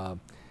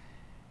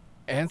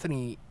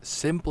Anthony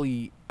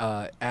simply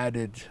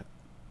added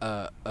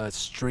a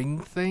string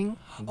thing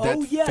that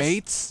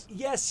fades.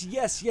 Yes.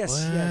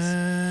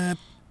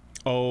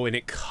 Oh, and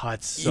it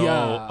cuts so.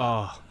 Yeah.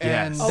 Oh,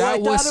 and yes.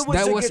 that was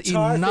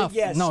enough.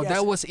 Yes,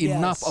 that was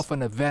enough of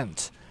an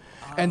event.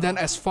 And then,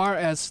 as far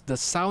as the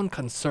sound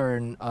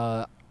concern,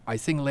 I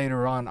think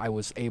later on I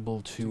was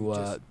able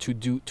to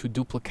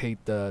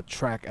duplicate the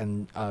track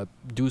and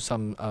do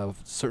some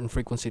certain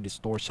frequency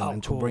distortion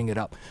and to bring it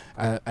up.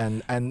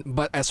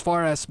 But as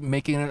far as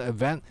making an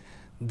event,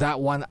 that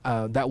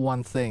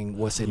one thing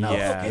was enough.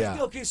 Yeah.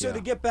 Okay. So to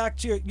get back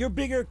to your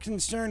bigger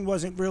concern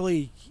wasn't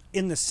really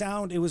in the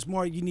sound. It was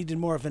more you needed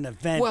more of an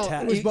event. Well,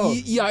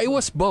 it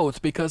was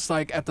both because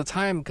like at the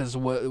time, because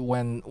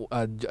when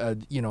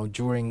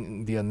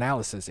during the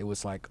analysis, it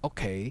was like,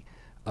 okay,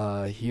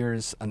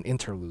 here's an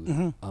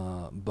interlude,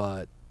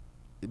 but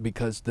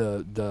because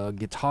the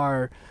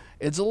guitar,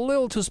 it's a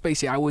little too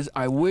spacey.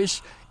 I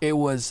wish it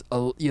was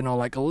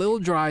like a little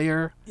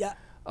drier. Yeah.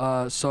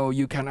 So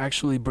you can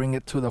actually bring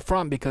it to the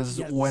front because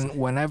Yes.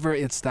 whenever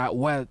it's that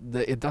wet,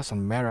 it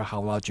doesn't matter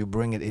how loud you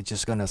bring it. It's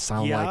just gonna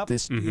sound like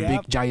this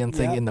big giant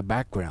thing in the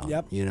background.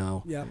 Yep.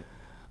 Yeah.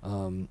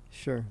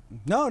 Sure.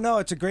 No,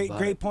 it's a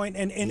great point.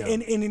 And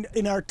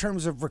in our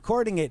terms of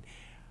recording it,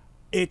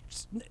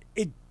 it's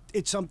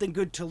something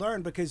good to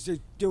learn because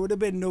there would have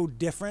been no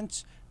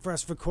difference for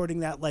us recording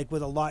that like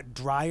with a lot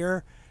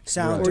drier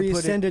sound. Or you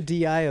send a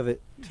DI of it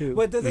too.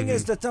 But the thing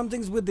is that some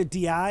things with the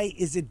DI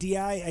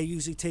I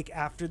usually take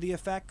after the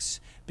effects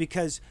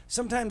because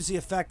sometimes the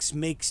effects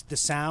makes the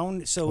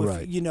sound. So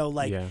if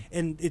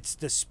and it's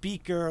the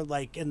speaker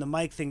like and the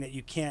mic thing that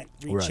you can't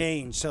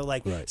rechange. So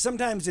like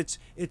sometimes it's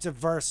a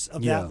verse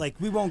of that like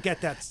we won't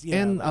get that.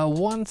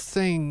 One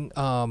thing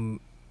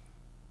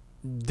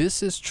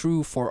this is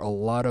true for a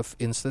lot of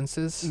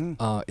instances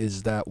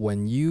is that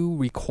when you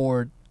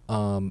record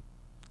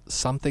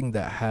something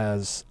that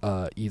has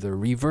either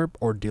reverb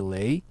or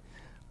delay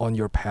on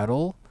your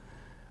pedal,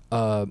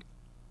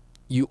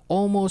 you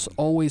almost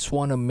always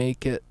want to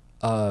make it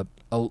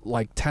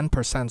like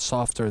 10%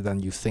 softer than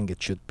you think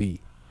it should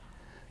be.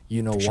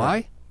 You know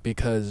why?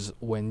 Because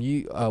when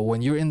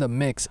you're in the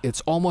mix,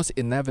 it's almost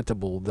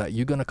inevitable that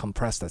you're gonna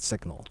compress that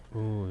signal.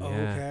 Ooh,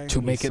 yeah.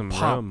 To make it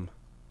pop. Rum.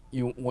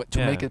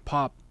 Make it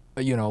pop,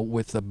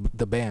 with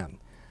the band.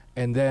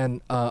 And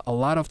then a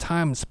lot of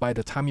times, by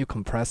the time you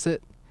compress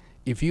it,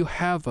 if you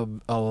have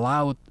a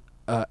loud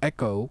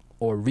echo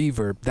or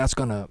reverb, that's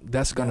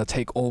gonna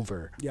take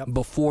over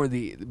before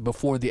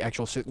the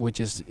actual which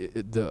is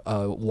the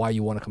why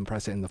you want to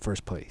compress it in the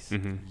first place.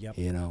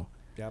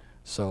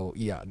 So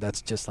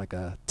that's just like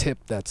a tip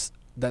that's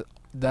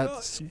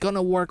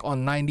gonna work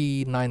on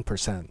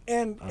 99%.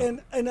 And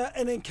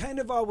I kind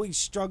of always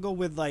struggle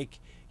with like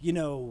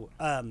we're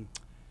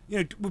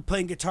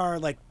playing guitar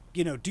like.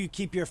 Do you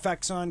keep your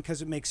effects on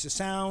because it makes a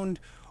sound?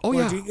 Oh, or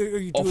yeah. do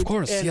you Of do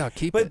course,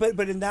 keep it.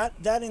 But in that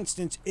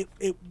instance,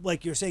 it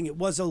like you're saying, it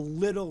was a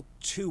little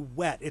too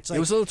wet. It's like it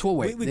was a little too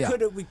wet.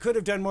 We could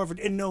have done more of it.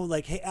 And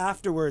like, hey,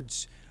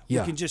 afterwards, we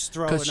can just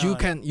throw it on.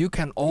 Because you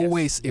can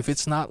always, if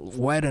it's not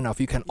wet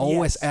enough, you can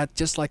always add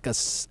just like a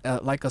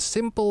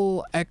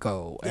simple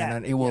echo, and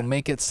then it will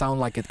make it sound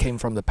like it came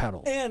from the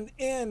pedal.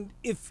 And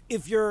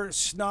if you're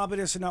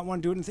snobbish and not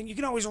want to do anything, you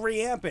can always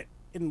reamp it.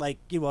 And like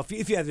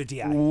if you have the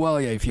DI. Well,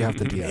 if you have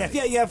the DI.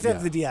 You have to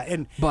have the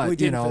DI. But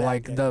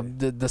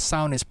the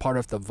sound is part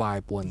of the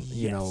vibe when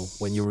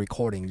when you're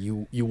recording.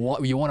 You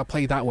want to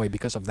play that way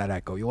because of that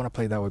echo. You want to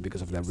play that way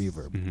because of that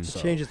reverb. So.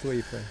 Changes the way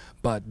you play.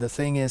 But the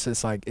thing is,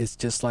 it's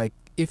just like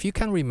if you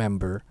can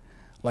remember,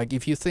 like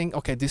if you think,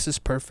 okay, this is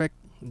perfect,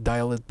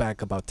 dial it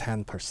back about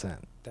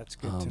 10%. That's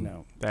good to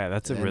know.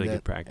 That's a really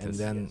good practice. And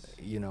then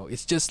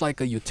it's just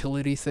like a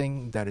utility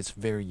thing that is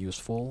very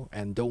useful.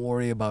 And don't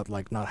worry about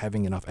like not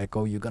having enough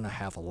echo. You're gonna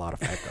have a lot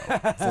of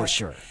echo for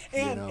sure.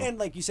 And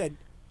like you said,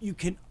 you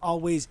can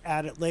always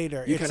add it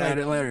later. You can add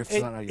it later if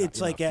it's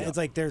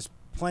like there's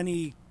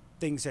plenty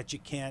things that you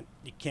can't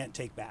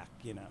take back.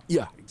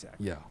 Yeah.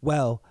 Exactly. Yeah.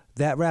 Well,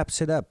 that wraps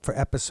it up for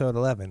episode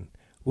 11.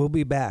 We'll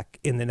be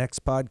back in the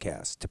next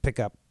podcast to pick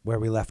up where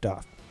we left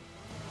off.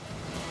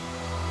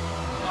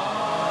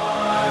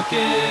 Of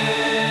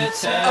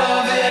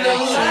an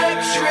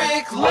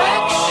electric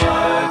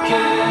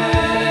lecture.